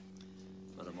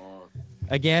 but a more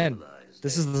again.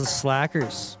 This is the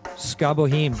Slackers, Ska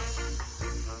Boheme,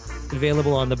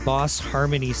 available on the Boss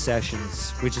Harmony Sessions,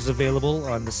 which is available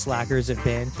on the Slackers at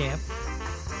Bandcamp,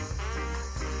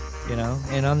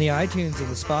 and on the iTunes and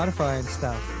the Spotify and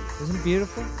stuff. Isn't it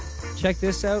beautiful? Check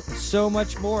this out and so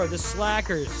much more. The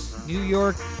Slackers, New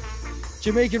York,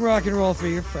 Jamaican rock and roll for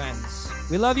your friends.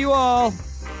 We love you all.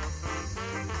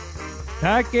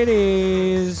 Pack it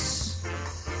is.